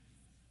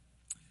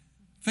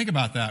 Think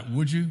about that,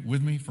 would you,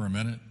 with me for a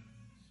minute?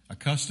 A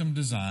custom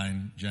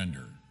design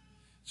gender.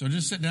 So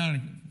just sit down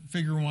and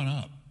figure one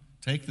up.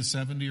 Take the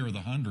 70 or the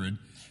 100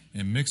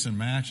 and mix and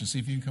match and see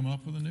if you can come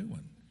up with a new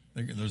one.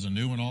 There's a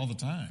new one all the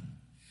time.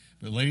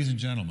 But ladies and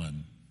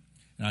gentlemen,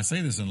 and I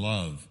say this in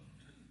love,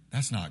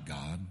 that's not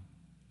God.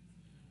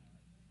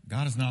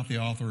 God is not the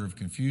author of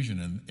confusion,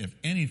 and if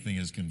anything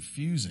is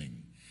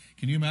confusing,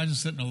 can you imagine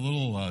sitting a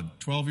little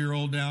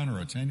 12-year-old down or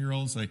a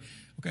 10-year-old and say,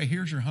 okay,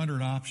 here's your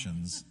 100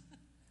 options.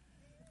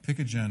 Pick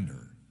a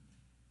gender.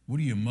 What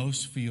do you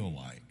most feel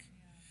like?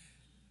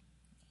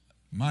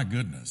 My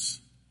goodness.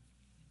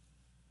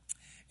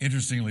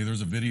 Interestingly,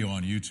 there's a video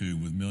on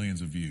YouTube with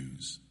millions of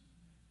views.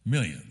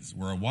 Millions.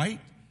 Where a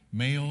white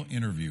male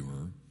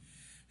interviewer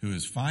who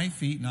is 5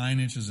 feet 9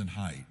 inches in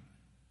height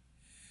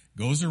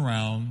goes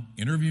around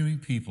interviewing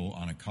people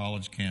on a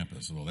college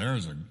campus. Well, there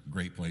is a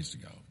great place to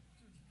go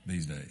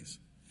these days.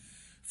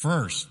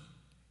 First,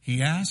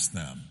 he asked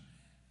them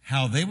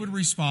how they would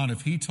respond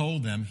if he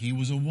told them he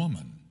was a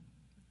woman.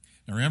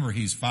 Now remember,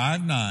 he's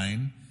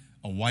 5'9",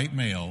 a white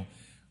male.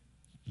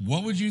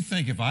 What would you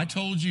think if I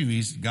told you,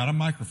 he's got a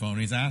microphone,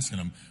 he's asking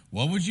them,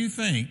 what would you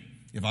think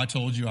if I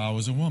told you I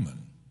was a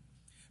woman?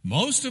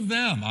 Most of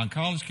them on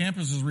college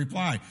campuses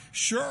reply,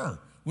 sure,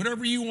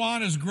 whatever you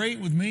want is great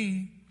with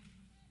me.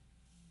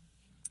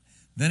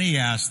 Then he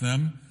asked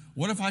them,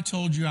 what if I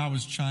told you I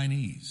was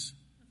Chinese?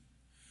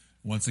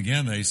 Once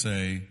again, they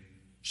say,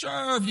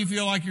 sure, if you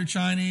feel like you're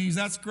Chinese,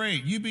 that's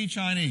great. You be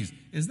Chinese.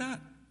 Is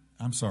that,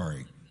 I'm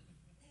sorry,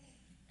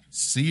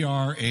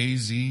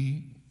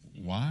 C-R-A-Z-Y?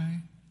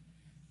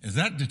 Is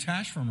that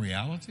detached from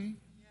reality?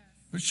 Yes.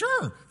 But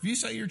sure, if you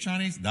say you're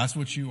Chinese, that's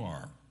what you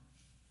are.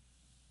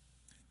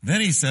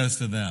 Then he says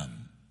to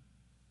them,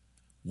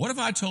 what if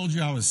I told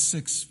you I was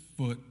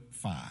 6'5"?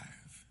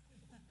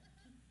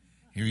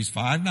 Here he's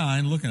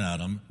 5'9", looking at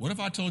him. What if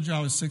I told you I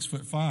was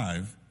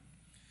 6'5"?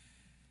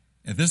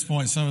 At this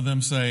point, some of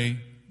them say,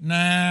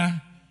 nah.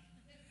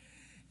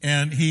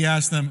 And he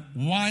asks them,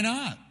 why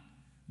not?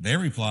 They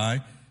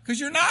reply, because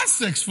you're not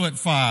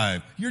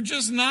 6'5". You're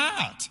just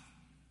not.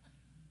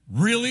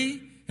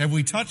 Really? Have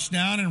we touched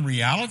down in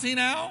reality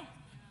now?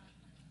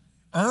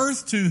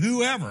 Earth to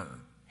whoever.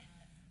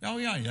 Oh,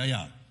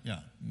 yeah.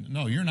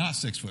 No, you're not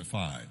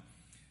 6'5".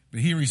 But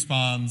he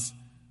responds,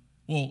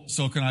 well,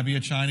 so can I be a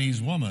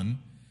Chinese woman?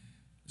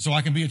 So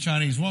I can be a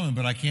Chinese woman,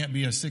 but I can't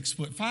be a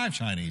 6'5"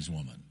 Chinese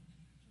woman.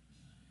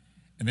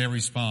 And they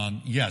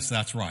respond, yes,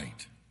 that's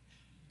right.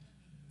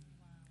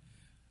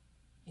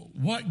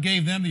 What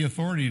gave them the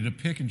authority to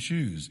pick and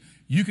choose?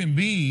 You can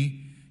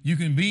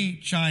be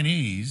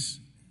Chinese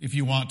if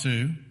you want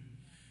to,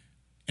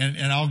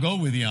 and I'll go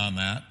with you on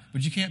that,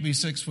 but you can't be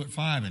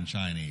 6'5" in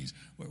Chinese.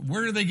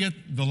 Where do they get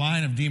the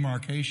line of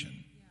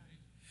demarcation?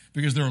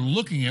 Because they're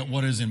looking at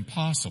what is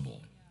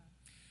impossible.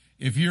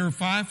 If you're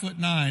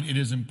 5'9", it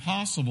is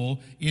impossible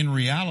in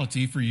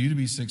reality for you to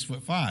be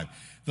 6'5".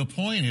 The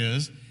point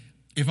is,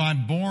 if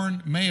I'm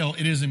born male,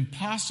 it is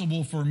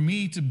impossible for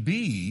me to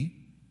be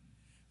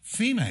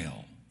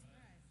female.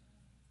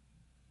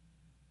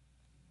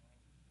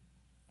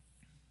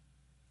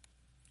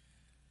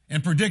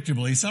 And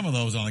predictably, some of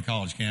those on the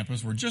college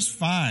campus were just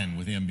fine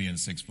with him being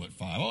 6'5".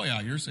 Oh yeah,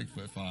 you're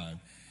 6'5".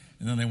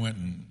 And then they went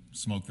and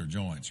smoked their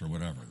joints or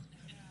whatever.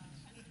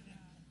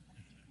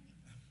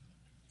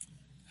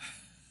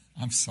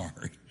 I'm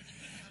sorry.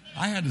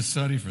 I had to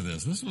study for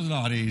this. This was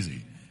not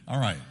easy. All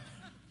right.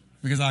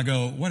 Because I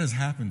go, what has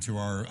happened to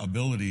our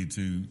ability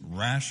to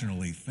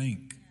rationally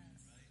think?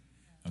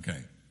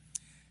 Okay.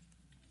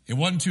 It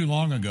wasn't too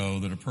long ago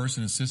that a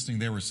person insisting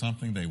they were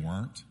something they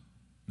weren't,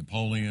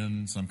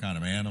 Napoleon, some kind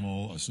of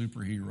animal, a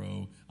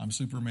superhero, I'm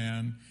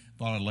Superman,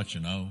 thought I'd let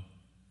you know.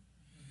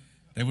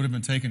 They would have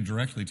been taken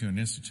directly to an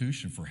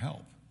institution for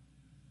help.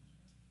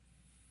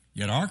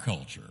 Yet our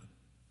culture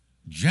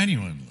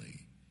genuinely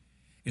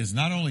is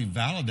not only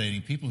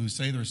validating people who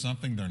say they're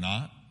something they're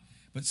not,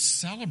 but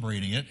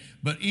celebrating it,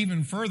 but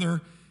even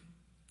further,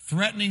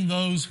 threatening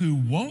those who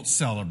won't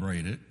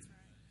celebrate it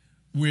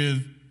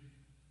with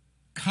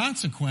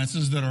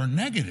consequences that are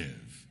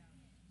negative.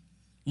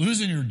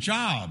 losing your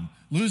job,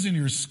 losing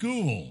your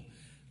school,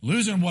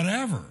 losing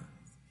whatever,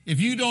 if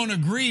you don't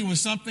agree with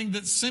something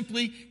that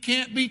simply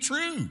can't be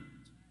true.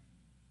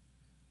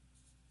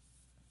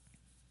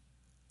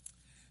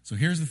 So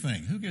here's the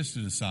thing. Who gets to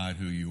decide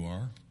who you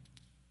are?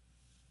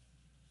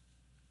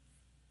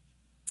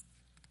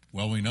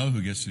 Well, we know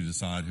who gets to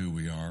decide who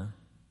we are.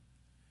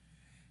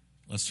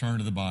 Let's turn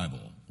to the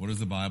Bible. What does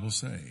the Bible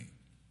say?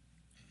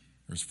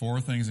 There's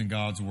 4 things in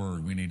God's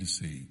Word we need to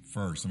see.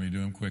 First, let me do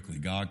them quickly.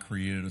 God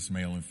created us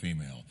male and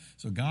female.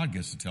 So God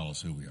gets to tell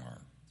us who we are.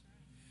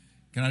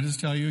 Can I just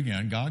tell you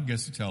again? God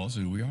gets to tell us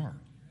who we are.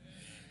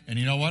 And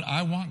you know what?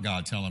 I want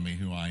God telling me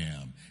who I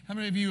am. How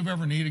many of you have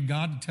ever needed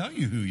God to tell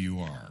you who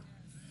you are?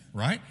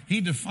 Right?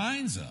 He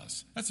defines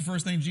us. That's the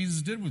first thing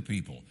Jesus did with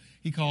people.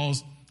 He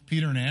calls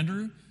Peter and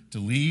Andrew to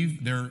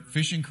leave their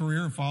fishing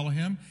career and follow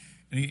him.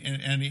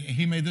 And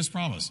he made this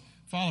promise.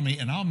 Follow me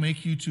and I'll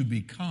make you to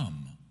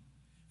become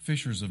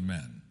fishers of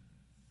men.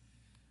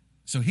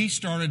 So he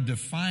started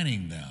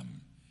defining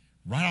them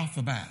right off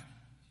the bat.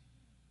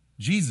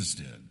 Jesus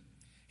did.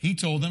 He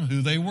told them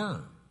who they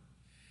were.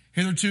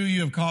 Hitherto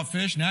you have caught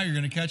fish, now you're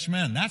going to catch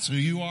men. That's who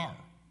you are.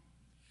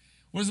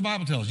 What does the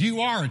Bible tell us?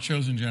 You are a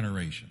chosen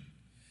generation.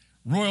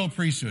 Royal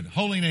priesthood,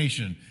 holy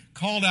nation,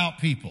 called out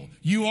people.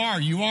 You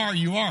are.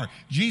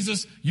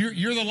 Jesus,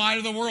 you're the light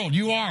of the world.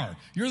 You are.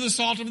 You're the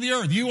salt of the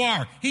earth. You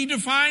are. He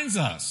defines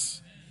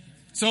us.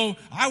 So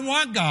I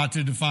want God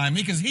to define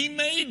me because he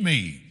made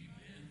me.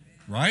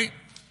 Right?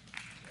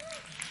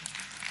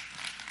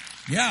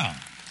 Yeah.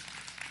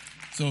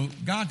 So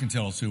God can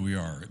tell us who we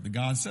are.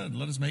 God said,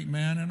 let us make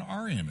man in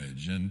our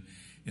image. And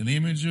in the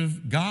image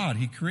of God,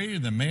 he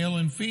created them. Male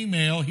and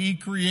female, he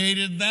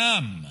created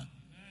them.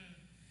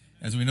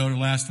 As we noted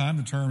last time,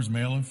 the terms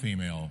male and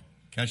female,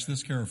 catch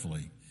this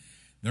carefully.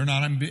 They're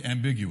not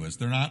ambiguous.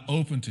 They're not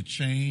open to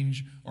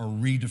change or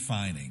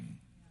redefining.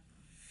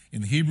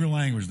 In the Hebrew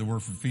language, the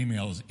word for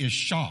female is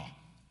isha.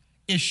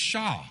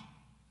 Isha.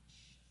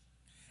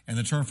 And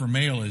the term for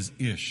male is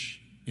ish.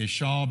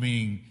 Isha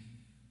being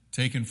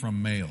taken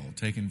from male,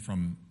 taken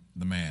from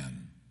the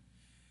man.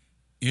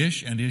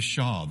 Ish and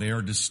isha, they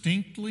are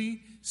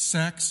distinctly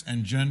sex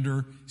and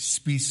gender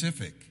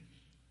specific.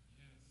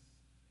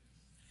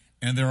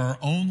 And there are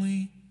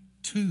only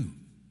 2.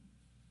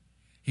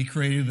 He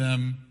created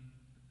them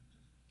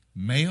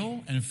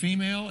male and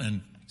female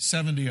and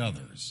 70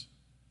 others.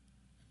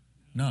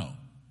 No.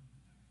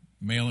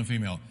 Male and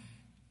female.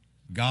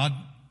 God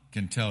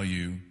can tell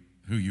you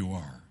who you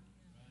are.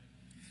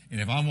 And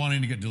if I'm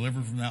wanting to get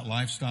delivered from that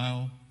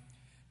lifestyle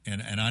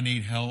and I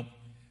need help,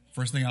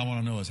 first thing I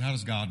want to know is how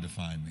does God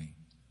define me?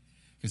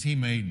 Because he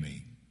made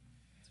me.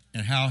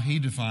 And how he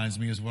defines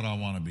me is what I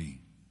want to be.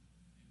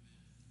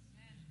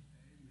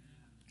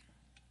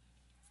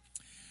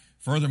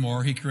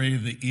 Furthermore, he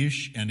created the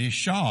Ish and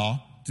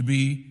Isha to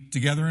be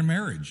together in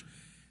marriage.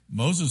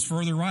 Moses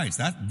further writes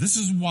that this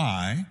is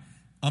why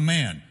a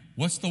man.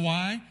 What's the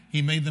why?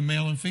 He made them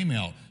male and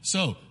female.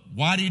 So,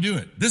 why do you do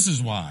it? This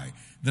is why.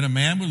 That a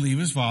man would leave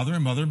his father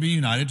and mother and be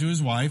united to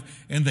his wife,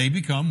 and they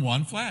become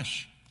one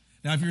flesh.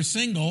 Now, if you're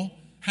single,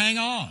 hang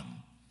on.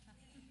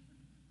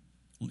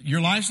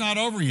 Your life's not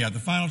over yet. The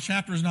final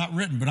chapter is not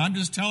written, but I'm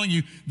just telling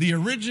you the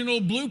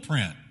original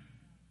blueprint.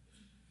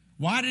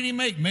 Why did he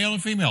make male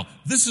and female?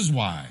 This is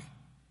why.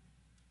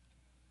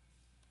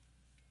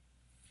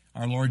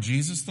 Our Lord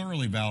Jesus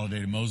thoroughly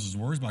validated Moses'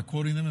 words by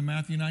quoting them in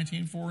Matthew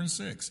 19:4 and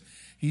 6.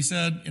 He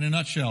said, in a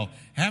nutshell,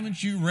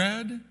 haven't you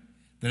read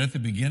that at the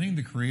beginning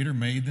the Creator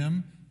made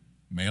them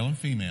male and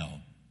female,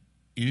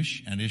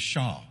 Ish and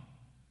Isha?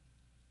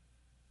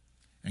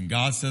 And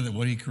God said that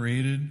what he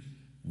created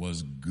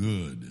was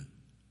good.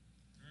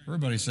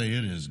 Everybody say,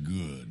 it is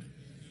good.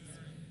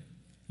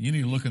 You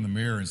need to look in the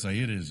mirror and say,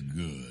 it is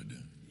good.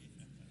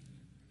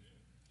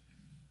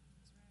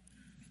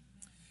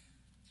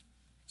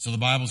 So the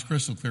Bible's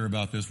crystal clear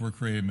about this. We're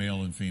created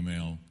male and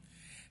female.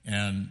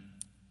 And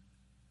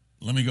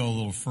let me go a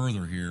little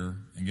further here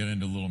and get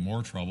into a little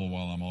more trouble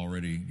while I'm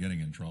already getting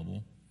in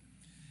trouble.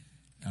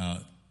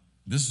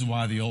 This is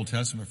why the Old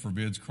Testament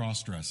forbids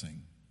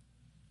cross-dressing.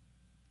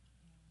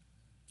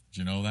 Did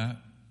you know that?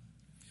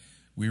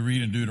 We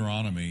read in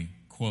Deuteronomy,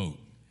 quote,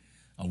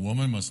 a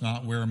woman must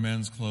not wear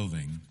men's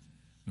clothing,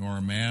 nor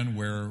a man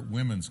wear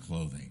women's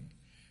clothing.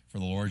 For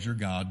the Lord your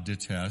God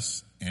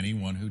detests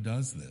anyone who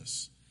does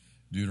this.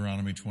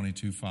 Deuteronomy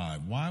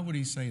 22:5. Why would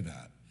he say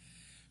that?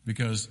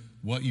 Because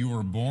what you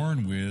were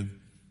born with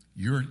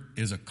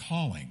is a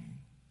calling.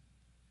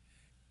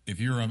 If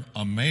you're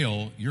a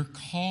male, you're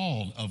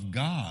called of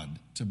God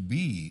to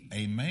be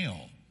a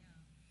male.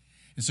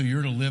 And so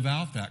you're to live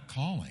out that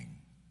calling.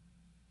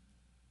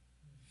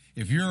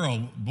 If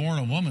you're born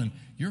a woman,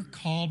 you're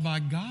called by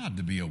God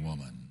to be a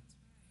woman.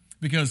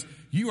 Because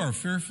you are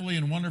fearfully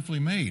and wonderfully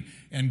made.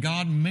 And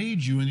God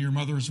made you in your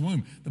mother's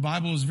womb. The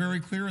Bible is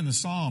very clear in the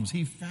Psalms.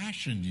 He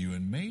fashioned you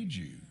and made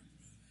you.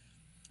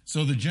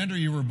 So the gender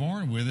you were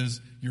born with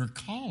is your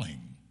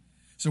calling.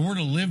 So we're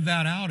to live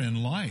that out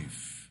in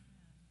life.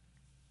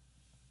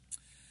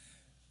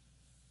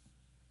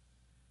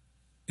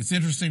 It's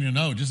interesting to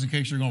know, just in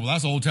case you're going, well,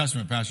 that's Old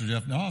Testament, Pastor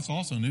Jeff. No, it's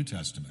also New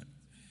Testament.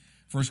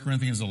 1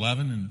 Corinthians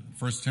 11 and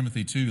 1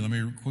 Timothy 2. Let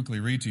me quickly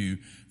read to you.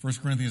 1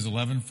 Corinthians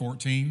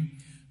 11:14.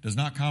 Does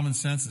not common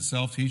sense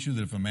itself teach you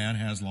that if a man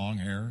has long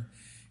hair,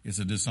 it's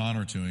a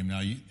dishonor to him?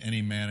 Now,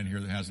 any man in here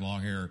that has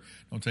long hair,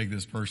 don't take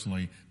this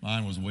personally.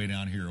 Mine was way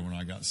down here when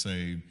I got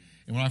saved.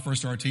 And when I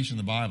first started teaching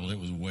the Bible, it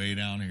was way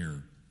down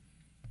here.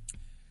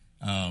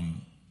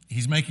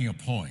 He's making a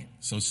point,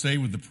 so stay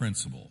with the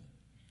principle.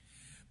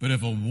 But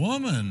if a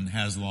woman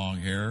has long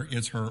hair,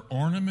 it's her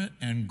ornament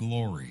and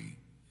glory,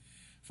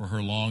 for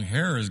her long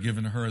hair is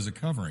given to her as a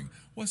covering.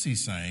 What's he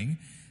saying?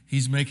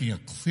 He's making a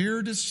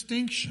clear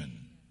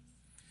distinction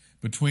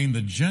between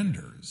the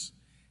genders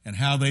and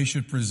how they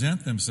should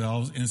present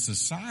themselves in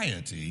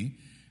society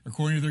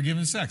according to their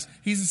given sex.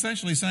 He's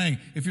essentially saying,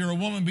 if you're a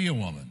woman, be a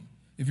woman.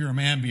 If you're a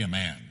man, be a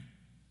man.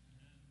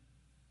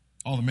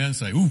 All the men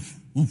say, oof,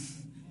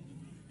 oof.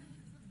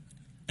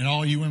 And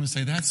all you women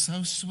say, that's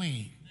so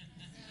sweet.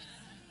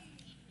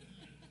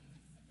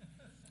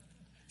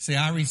 Say,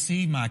 I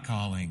received my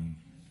calling.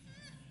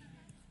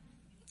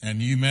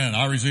 And you men,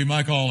 I received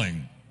my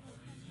calling.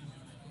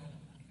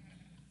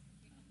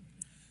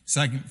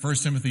 1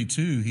 Timothy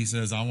 2, he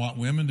says, I want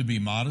women to be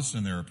modest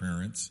in their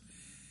appearance.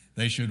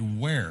 They should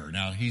wear.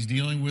 Now, he's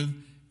dealing with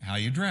how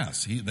you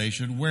dress. They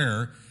should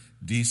wear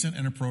decent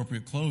and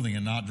appropriate clothing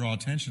and not draw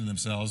attention to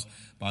themselves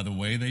by the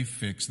way they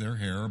fix their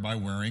hair or by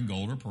wearing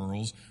gold or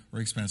pearls or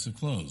expensive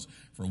clothes.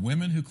 For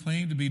women who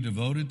claim to be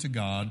devoted to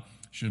God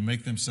should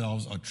make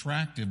themselves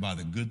attractive by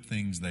the good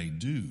things they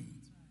do.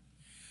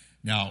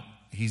 Now,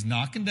 he's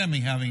not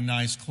condemning having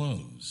nice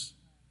clothes.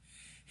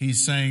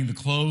 He's saying the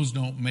clothes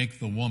don't make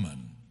the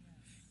woman.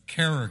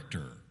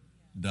 Character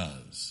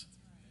does.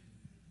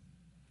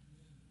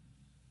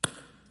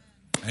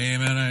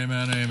 Amen,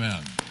 amen,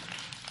 amen.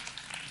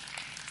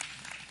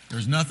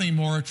 There's nothing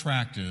more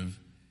attractive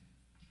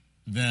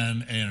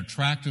than an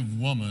attractive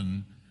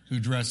woman who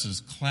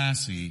dresses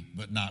classy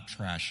but not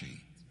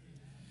trashy.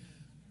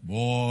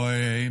 Boy,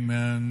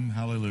 amen,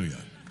 hallelujah.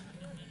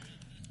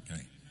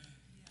 Okay.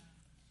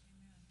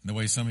 The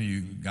way some of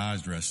you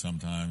guys dress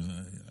sometimes,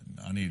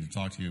 I need to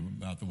talk to you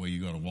about the way you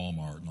go to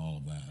Walmart and all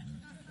of that.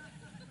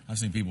 I've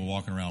seen people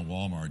walking around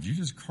Walmart. Did you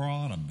just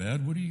crawl out of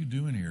bed? What are you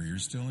doing here? You're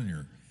still in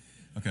your...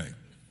 Okay.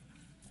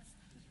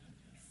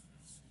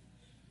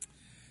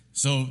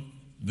 So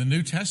the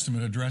New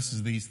Testament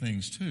addresses these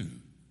things too.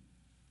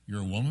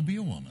 You're a woman, be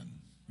a woman.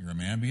 You're a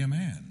man, be a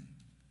man.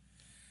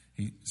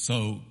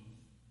 So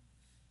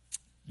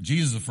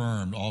Jesus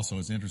affirmed also,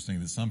 it's interesting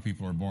that some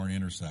people are born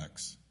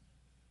intersex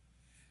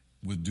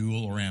with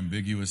dual or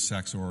ambiguous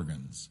sex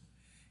organs.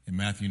 In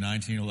Matthew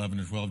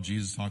 19:11-12,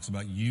 Jesus talks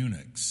about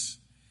eunuchs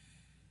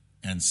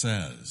and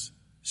says,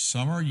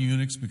 some are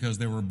eunuchs because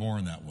they were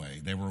born that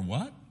way. They were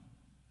what?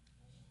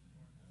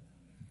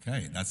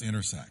 Okay, that's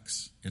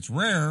intersex. It's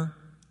rare,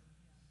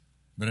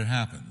 but it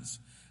happens.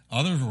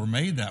 Others were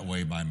made that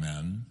way by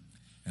men,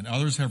 and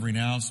others have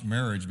renounced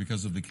marriage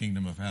because of the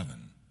kingdom of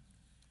heaven.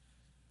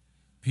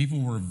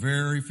 People were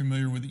very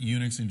familiar with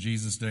eunuchs in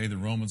Jesus' day. The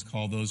Romans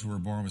called those who were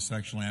born with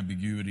sexual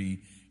ambiguity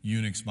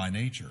eunuchs by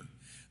nature.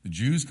 The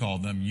Jews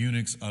called them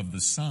eunuchs of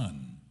the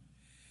sun,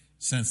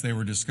 since they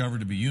were discovered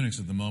to be eunuchs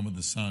at the moment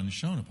the sun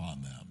shone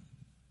upon them.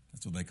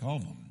 That's what they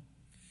called them.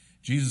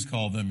 Jesus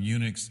called them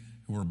eunuchs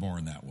who were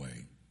born that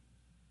way.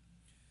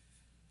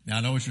 Now,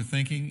 I know what you're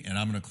thinking, and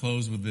I'm going to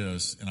close with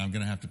this, and I'm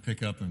going to have to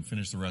pick up and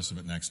finish the rest of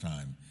it next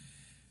time.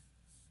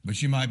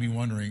 But you might be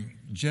wondering,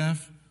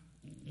 Jeff,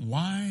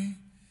 why?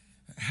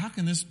 How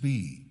can this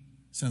be?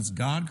 Since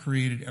God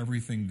created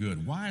everything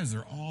good, why is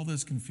there all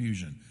this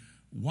confusion?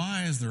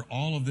 Why is there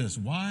all of this?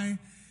 Why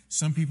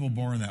some people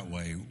born that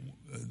way,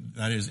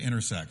 that is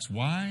intersex?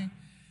 Why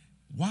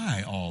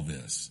all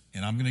this?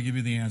 And I'm going to give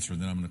you the answer,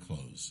 then I'm going to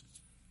close.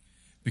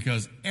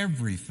 Because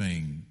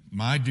everything,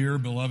 my dear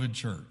beloved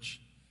church,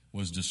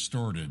 was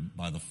distorted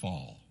by the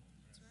fall.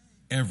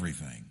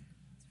 Everything.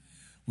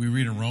 We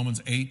read in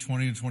Romans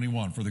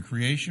 8:20-21, for the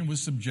creation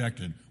was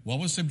subjected. What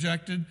was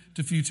subjected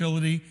to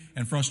futility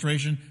and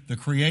frustration? The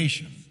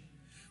creation.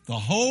 The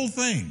whole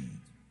thing.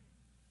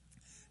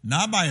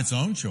 Not by its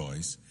own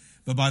choice,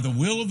 but by the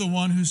will of the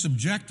one who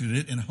subjected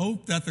it, in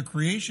hope that the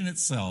creation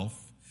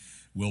itself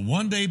will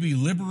one day be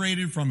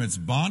liberated from its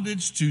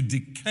bondage to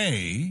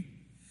decay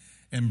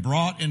and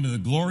brought into the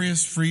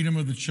glorious freedom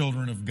of the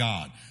children of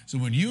God. So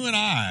when you and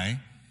I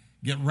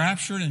get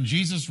raptured and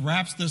Jesus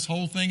wraps this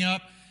whole thing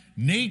up,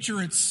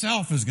 nature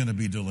itself is going to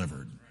be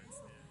delivered.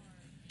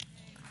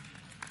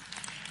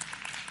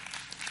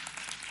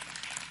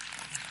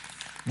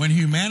 When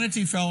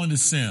humanity fell into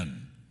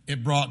sin,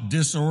 it brought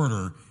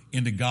disorder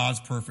into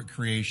God's perfect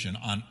creation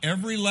on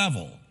every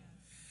level.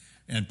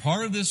 And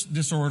part of this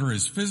disorder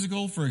is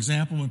physical. For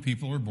example, when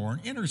people are born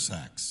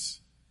intersex.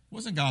 It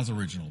wasn't God's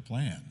original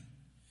plan.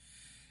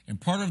 And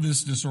part of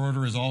this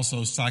disorder is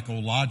also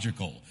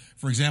psychological.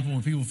 For example,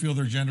 when people feel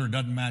their gender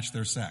doesn't match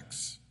their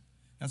sex.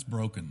 That's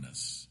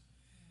brokenness.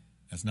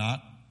 That's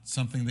not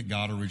something that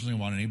God originally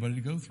wanted anybody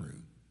to go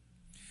through.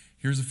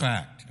 Here's a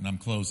fact, and I'm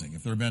closing.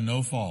 If there had been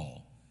no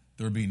fall,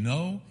 There would be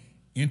no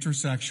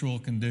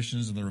intersexual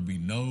conditions, and there would be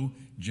no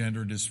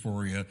gender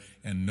dysphoria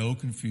and no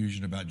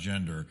confusion about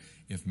gender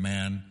if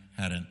man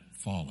hadn't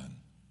fallen.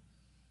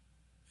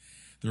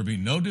 There would be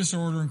no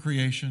disorder in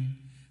creation.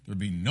 There would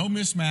be no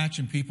mismatch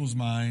in people's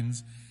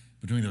minds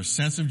between their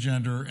sense of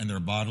gender and their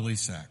bodily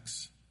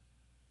sex.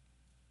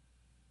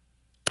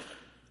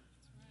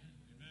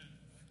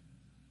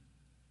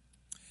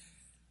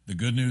 The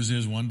good news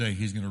is one day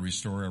he's going to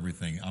restore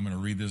everything. I'm going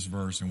to read this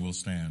verse and we'll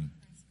stand.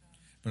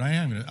 But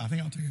I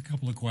think I'll take a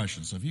couple of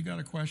questions. So if you got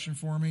a question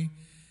for me,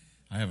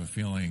 I have a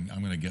feeling I'm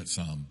going to get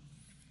some.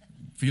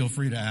 Feel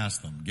free to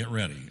ask them. Get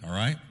ready, all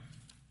right?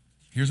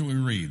 Here's what we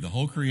read. The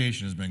whole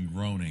creation has been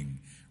groaning.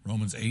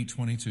 Romans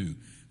 8:22.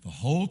 The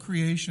whole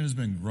creation has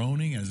been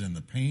groaning as in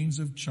the pains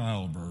of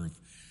childbirth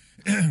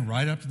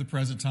right up to the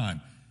present time.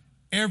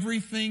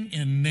 Everything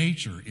in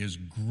nature is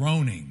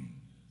groaning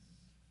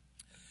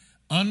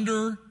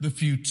under the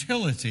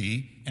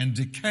futility and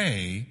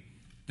decay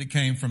that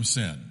came from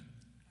sin.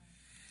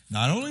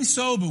 Not only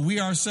so, but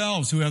we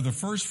ourselves who have the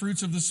first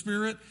fruits of the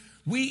Spirit,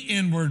 we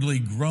inwardly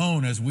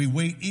groan as we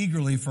wait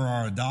eagerly for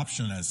our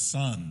adoption as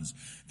sons,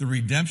 the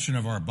redemption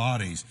of our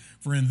bodies.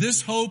 For in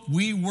this hope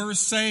we were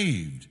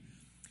saved.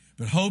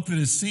 But hope that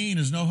is seen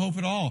is no hope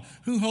at all.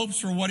 Who hopes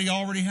for what he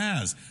already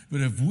has?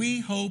 But if we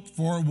hope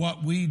for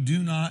what we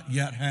do not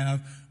yet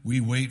have,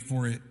 we wait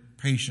for it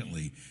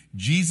patiently.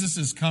 Jesus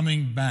is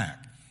coming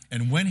back.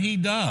 And when he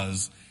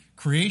does,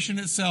 creation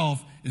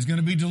itself is going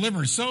to be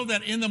delivered so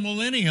that in the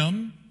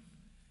millennium,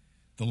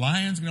 the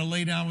lion's going to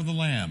lay down with the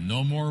lamb.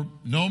 No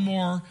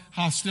more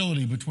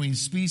hostility between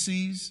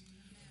species.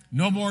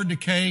 No more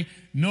decay.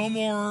 No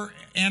more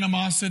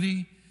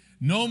animosity.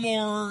 No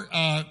more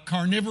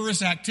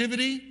carnivorous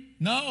activity.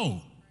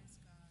 No.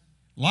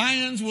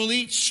 Lions will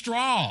eat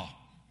straw.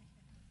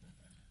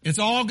 It's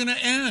all going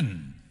to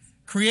end.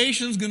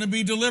 Creation's going to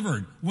be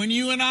delivered when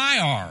you and I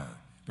are.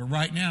 But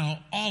right now,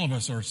 all of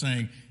us are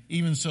saying,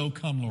 even so,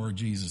 come, Lord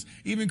Jesus.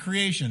 Even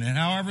creation, and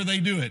however they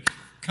do it,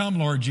 come,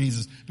 Lord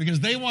Jesus. Because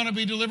they want to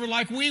be delivered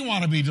like we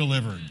want to be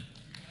delivered.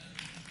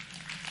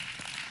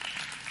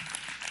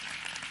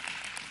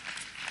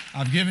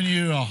 I've given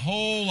you a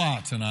whole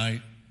lot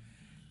tonight.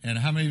 And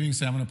how many of you can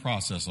say, I'm going to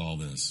process all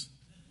this?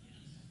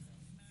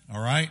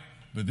 All right?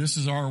 But this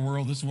is our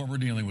world. This is what we're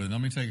dealing with. Let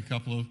me take a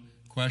couple of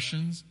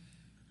questions.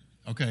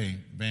 Okay,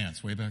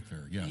 Vance, way back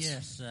there. Yes.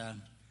 Yes.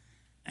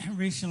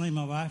 Recently,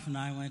 my wife and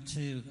I went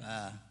to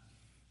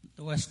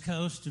the West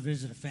Coast to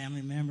visit a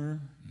family member.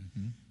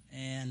 Mm-hmm.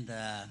 And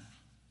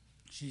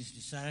she's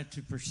decided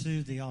to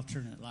pursue the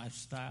alternate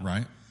lifestyle.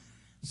 Right.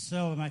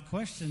 So my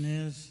question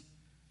is,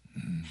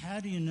 how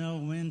do you know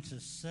when to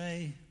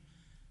say,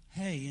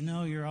 hey,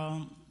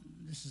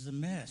 this is a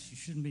mess. You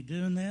shouldn't be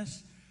doing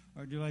this.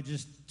 Or do I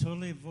just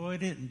totally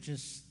avoid it and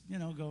just,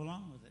 go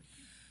along with it?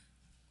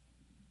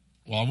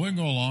 Well, I wouldn't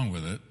go along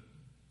with it.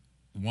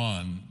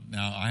 One,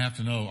 now I have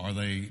to know,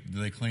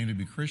 do they claim to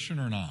be Christian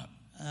or not?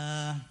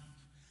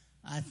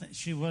 I think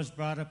she was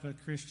brought up a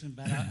Christian,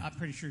 but I'm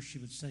pretty sure she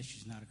would say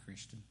she's not a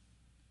Christian.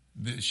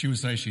 She would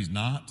say she's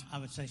not? I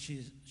would say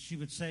she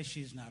would say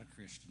she's not a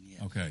Christian,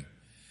 yes. Okay.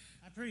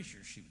 I'm pretty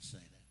sure she would say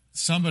that.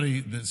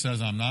 Somebody that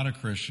says I'm not a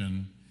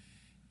Christian,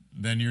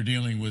 then you're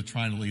dealing with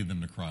trying to lead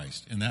them to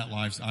Christ. In that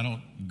life, I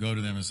don't go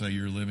to them and say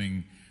you're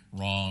living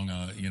wrong,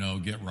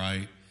 get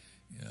right,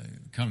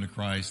 come to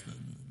Christ.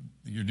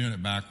 You're doing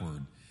it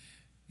backward.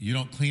 You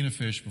don't clean a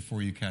fish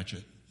before you catch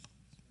it.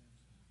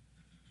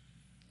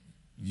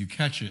 You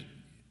catch it,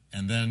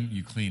 and then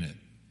you clean it.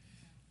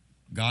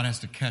 God has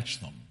to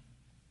catch them.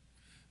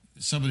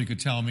 Somebody could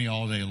tell me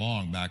all day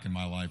long back in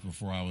my life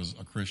before I was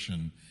a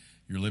Christian,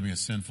 you're living a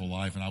sinful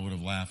life, and I would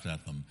have laughed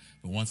at them.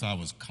 But once I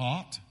was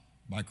caught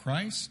by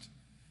Christ,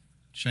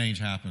 change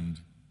happened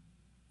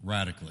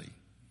radically.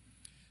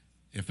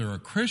 If they're a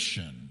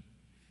Christian,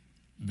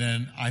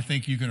 then I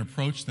think you can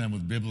approach them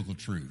with biblical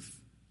truth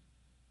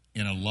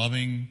in a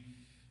loving,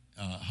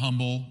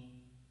 humble,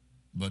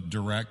 but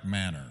direct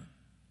manner.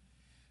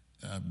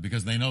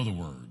 Because they know the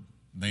Word.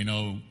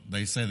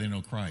 They say they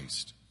know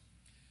Christ.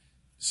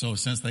 So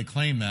since they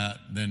claim that,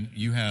 then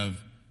you have,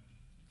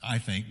 I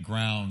think,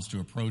 grounds to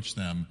approach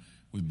them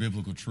with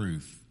biblical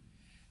truth.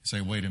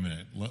 Say, wait a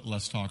minute,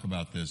 let's talk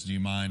about this. Do you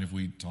mind if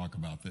we talk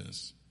about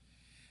this?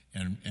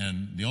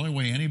 And the only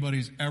way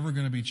anybody's ever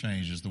going to be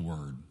changed is the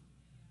Word.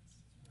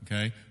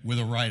 Okay? With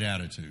a right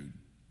attitude.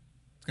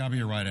 It's got to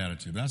be a right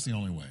attitude. That's the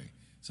only way.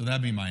 So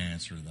that'd be my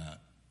answer to that.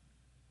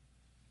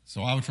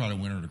 So I would try to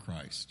win her to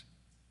Christ.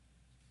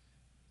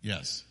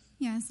 Yes.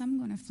 Yes, I'm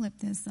going to flip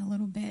this a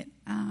little bit.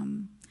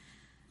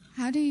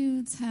 How do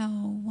you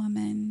tell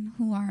women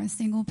who are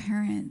single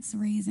parents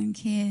raising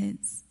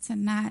kids to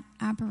not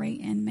operate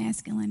in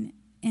masculine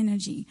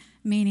energy,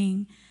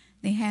 meaning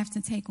they have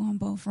to take on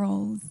both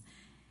roles?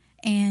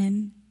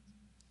 And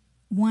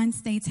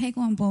once they take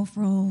on both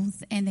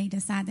roles and they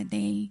decide that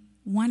they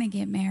want to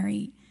get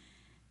married,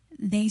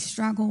 they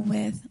struggle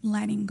with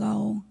letting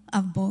go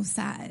of both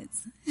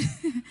sides.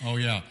 Oh,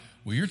 yeah.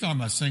 Well, you're talking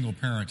about single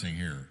parenting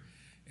here.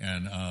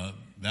 And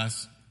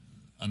that's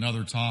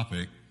another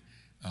topic.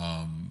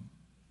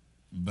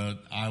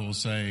 But I will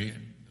say,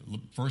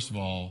 first of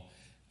all,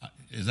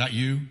 is that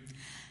you?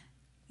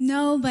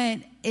 No, but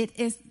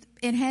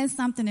it has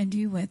something to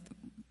do with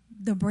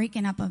the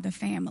breaking up of the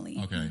family.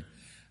 Okay.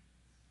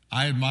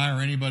 I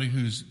admire anybody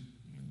who's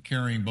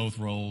carrying both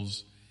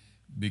roles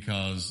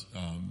because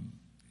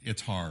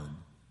it's hard.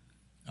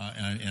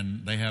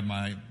 And they have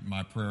my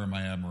prayer and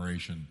my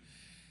admiration.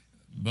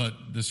 But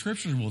the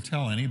scriptures will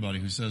tell anybody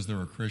who says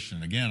they're a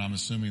Christian. Again, I'm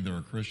assuming they're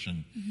a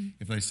Christian. Mm-hmm.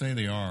 If they say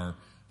they are,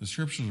 the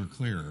scriptures are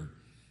clear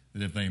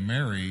that if they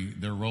marry,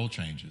 their role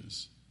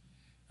changes.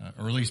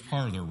 Or at least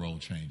part of their role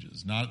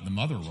changes. Not the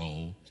mother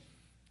role,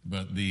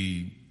 but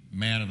the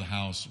man of the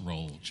house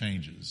role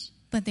changes.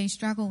 But they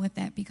struggle with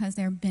that because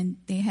they have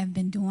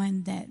been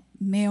doing that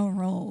male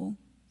role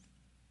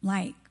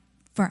like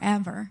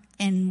forever,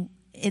 and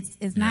it's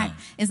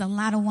a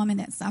lot of women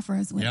that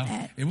suffers with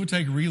that. It would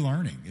take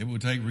relearning. It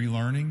would take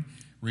relearning,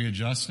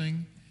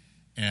 readjusting,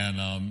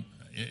 and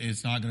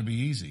it's not going to be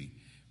easy.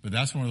 But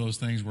that's one of those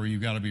things where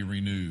you've got to be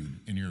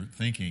renewed in your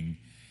thinking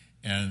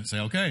and say,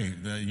 okay,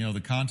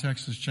 the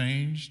context has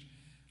changed.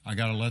 I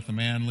got to let the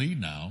man lead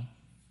now,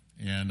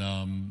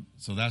 and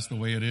so that's the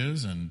way it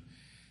is, and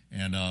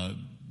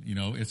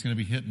it's going to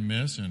be hit and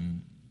miss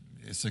and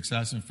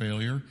success and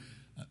failure.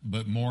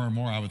 But more and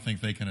more, I would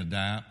think they can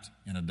adapt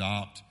and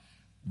adopt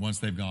once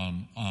they've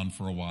gone on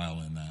for a while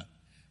in that.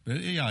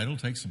 But yeah, it'll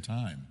take some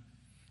time.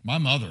 My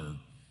mother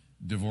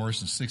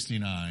divorced in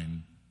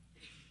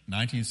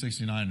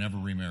 1969, never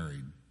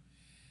remarried.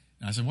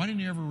 And I said, why didn't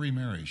you ever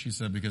remarry? She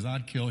said, because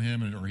I'd kill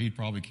him or he'd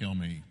probably kill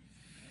me.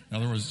 In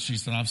other words, she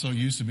said, I'm so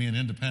used to being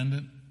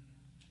independent,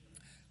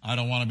 I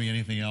don't want to be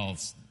anything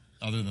else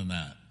other than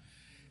that.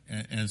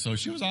 And so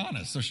she was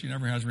honest. So she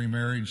never has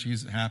remarried, and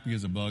she's happy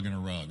as a bug in a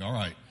rug. All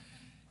right.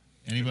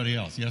 Anybody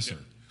else? Yes, sir.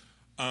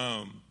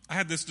 I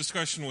had this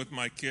discussion with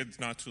my kids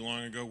not too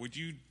long ago. Would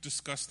you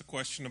discuss the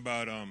question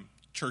about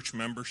church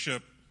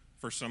membership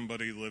for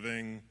somebody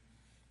living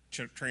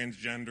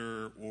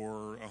transgender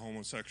or a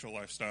homosexual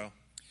lifestyle?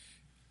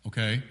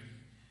 Okay.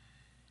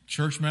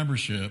 Church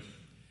membership,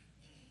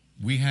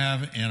 we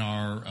have in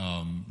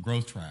our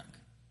growth track.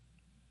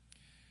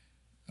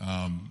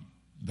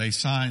 They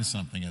sign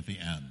something at the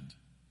end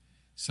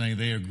saying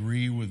they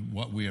agree with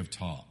what we have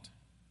taught.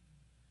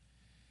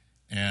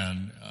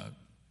 And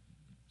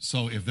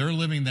so if they're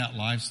living that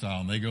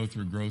lifestyle and they go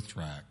through growth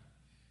track,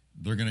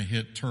 they're going to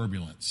hit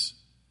turbulence.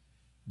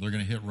 They're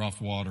going to hit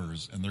rough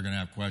waters, and they're going to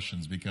have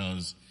questions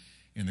because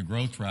in the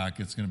growth track,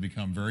 it's going to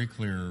become very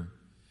clear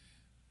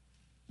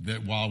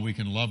that while we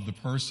can love the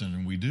person,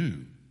 and we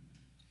do,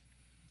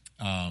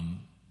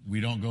 we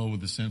don't go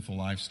with the sinful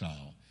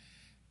lifestyle.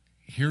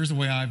 Here's the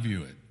way I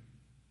view it.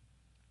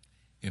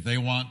 If they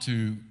want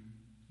to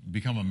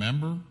become a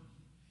member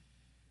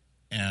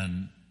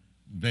and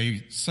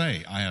they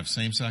say, I have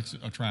same-sex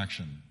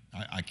attraction,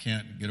 I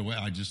can't get away,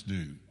 I just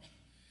do,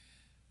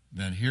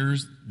 then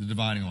here's the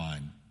dividing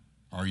line.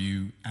 Are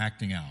you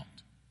acting out?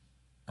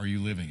 Are you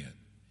living it?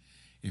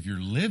 If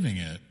you're living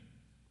it,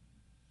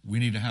 we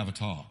need to have a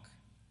talk.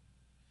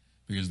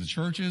 Because the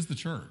church is the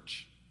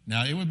church.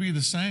 Now, it would be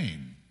the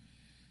same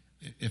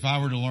if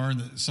I were to learn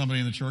that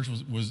somebody in the church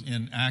was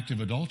in active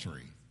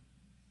adultery.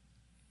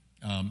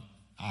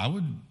 I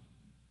would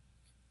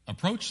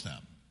approach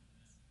them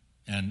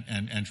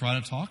and try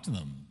to talk to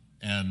them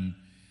and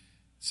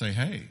say,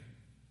 hey,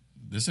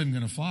 this isn't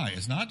going to fly.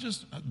 It's not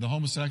just the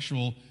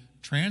homosexual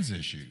trans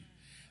issue.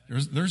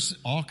 There's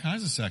all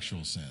kinds of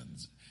sexual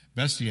sins.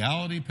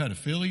 Bestiality,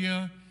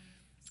 pedophilia,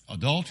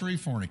 adultery,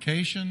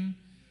 fornication,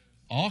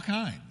 all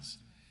kinds.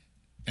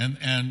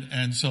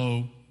 And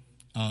so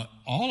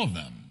all of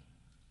them,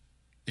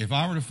 if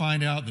I were to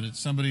find out that it's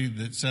somebody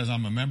that says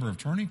I'm a member of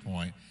Turning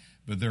Point,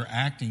 but they're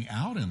acting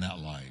out in that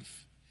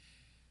life,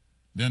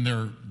 then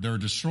they're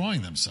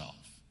destroying themselves.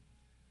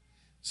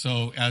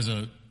 So as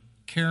a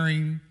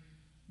caring,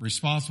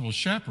 responsible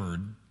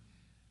shepherd,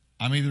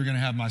 I'm either going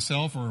to have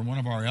myself or one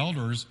of our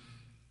elders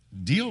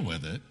deal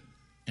with it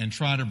and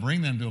try to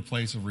bring them to a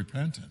place of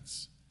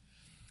repentance.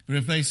 But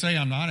if they say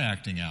I'm not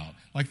acting out,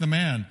 like the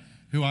man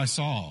who I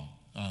saw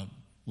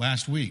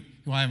last week,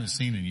 who I haven't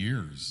seen in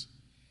years,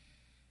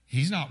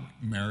 he's not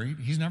married.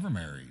 He's never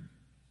married.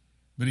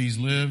 But he's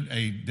lived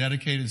a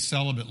dedicated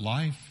celibate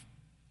life,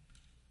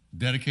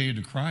 dedicated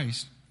to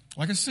Christ,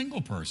 like a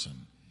single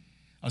person.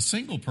 A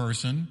single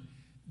person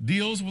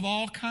deals with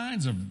all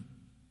kinds of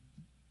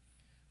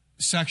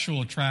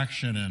sexual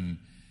attraction and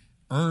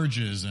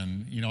urges,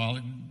 and,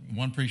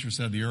 one preacher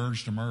said the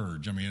urge to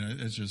merge. I mean,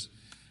 it's just,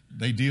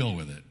 they deal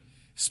with it.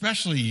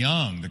 Especially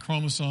young, the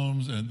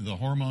chromosomes and the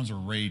hormones are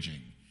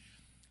raging.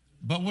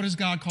 But what does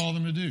God call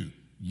them to do?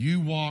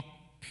 You walk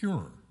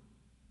pure.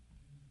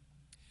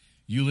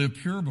 You live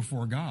pure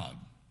before God.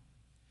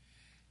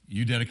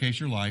 You dedicate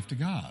your life to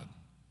God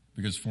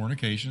because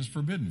fornication is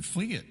forbidden.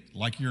 Flee it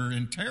like you're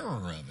in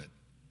terror of it.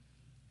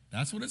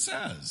 That's what it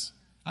says.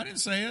 I didn't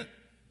say it.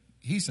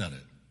 He said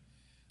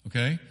it.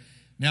 Okay?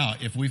 Now,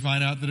 if we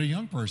find out that a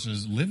young person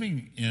is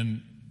living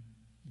in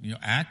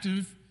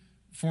active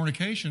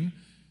fornication,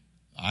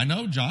 I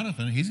know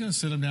Jonathan, he's going to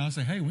sit him down and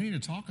say, hey, we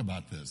need to talk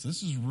about this.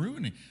 This is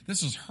ruining,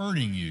 this is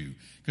hurting you.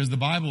 Because the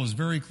Bible is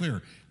very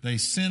clear. They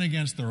sin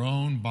against their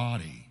own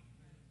body.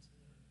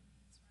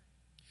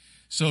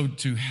 So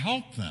to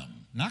help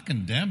them, not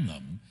condemn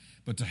them,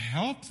 but to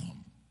help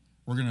them,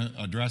 we're going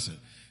to address it.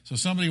 So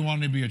somebody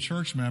wanted to be a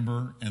church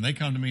member, and they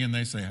come to me and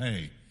they say,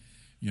 hey,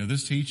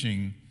 this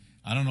teaching,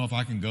 I don't know if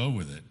I can go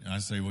with it. And I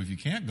say, well, if you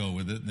can't go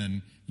with it,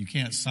 then you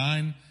can't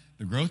sign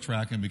the growth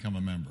track and become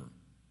a member.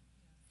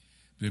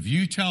 But if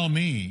you tell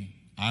me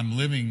I'm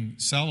living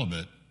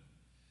celibate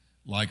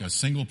like a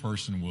single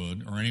person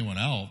would or anyone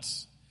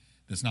else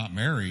that's not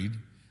married,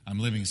 I'm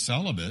living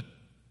celibate,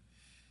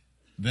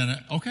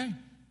 then okay.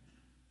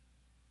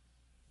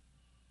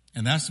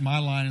 And that's my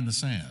line in the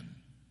sand.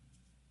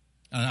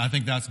 And I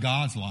think that's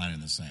God's line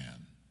in the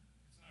sand.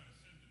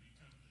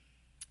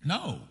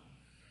 No.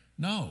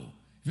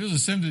 If it was a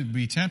sin to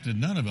be tempted,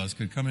 none of us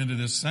could come into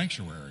this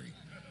sanctuary.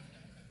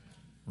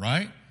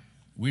 Right?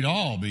 We'd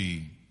all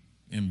be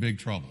in big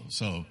trouble.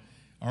 So,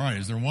 all right,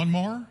 is there one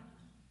more?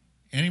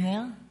 Any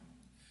more?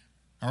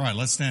 All right,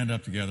 let's stand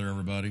up together,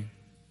 everybody.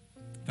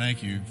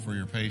 Thank you for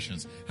your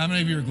patience. How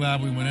many of you are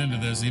glad we went into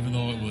this, even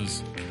though it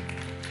was...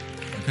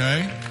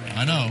 Okay?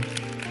 I know.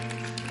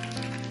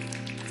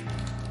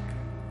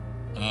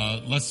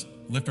 Let's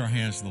lift our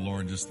hands to the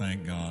Lord and just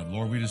thank God.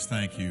 Lord, we just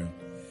thank you.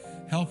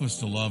 Help us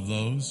to love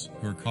those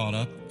who are caught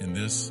up in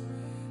this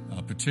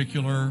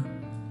particular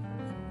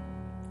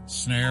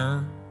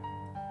snare,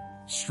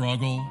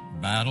 struggle,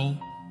 battle.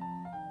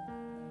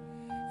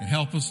 And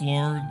help us,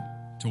 Lord,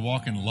 to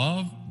walk in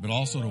love, but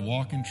also to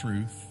walk in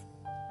truth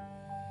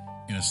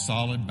in a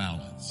solid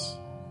balance.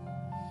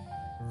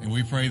 And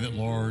we pray that,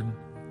 Lord,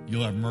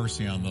 you'll have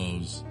mercy on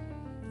those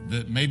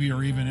that maybe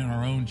are even in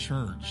our own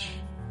church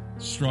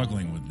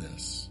struggling with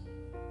this.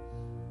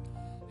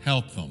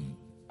 Help them.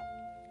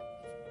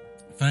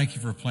 Thank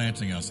you for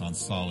planting us on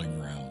solid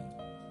ground.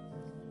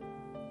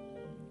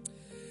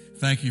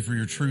 Thank you for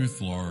your truth,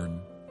 Lord.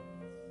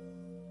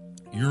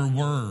 Your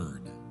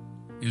word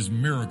is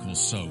miracle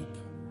soap.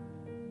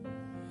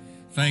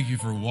 Thank you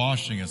for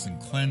washing us and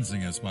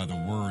cleansing us by the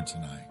word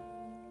tonight.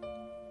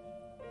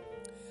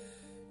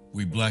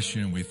 We bless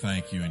you and we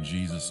thank you in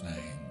Jesus'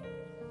 name.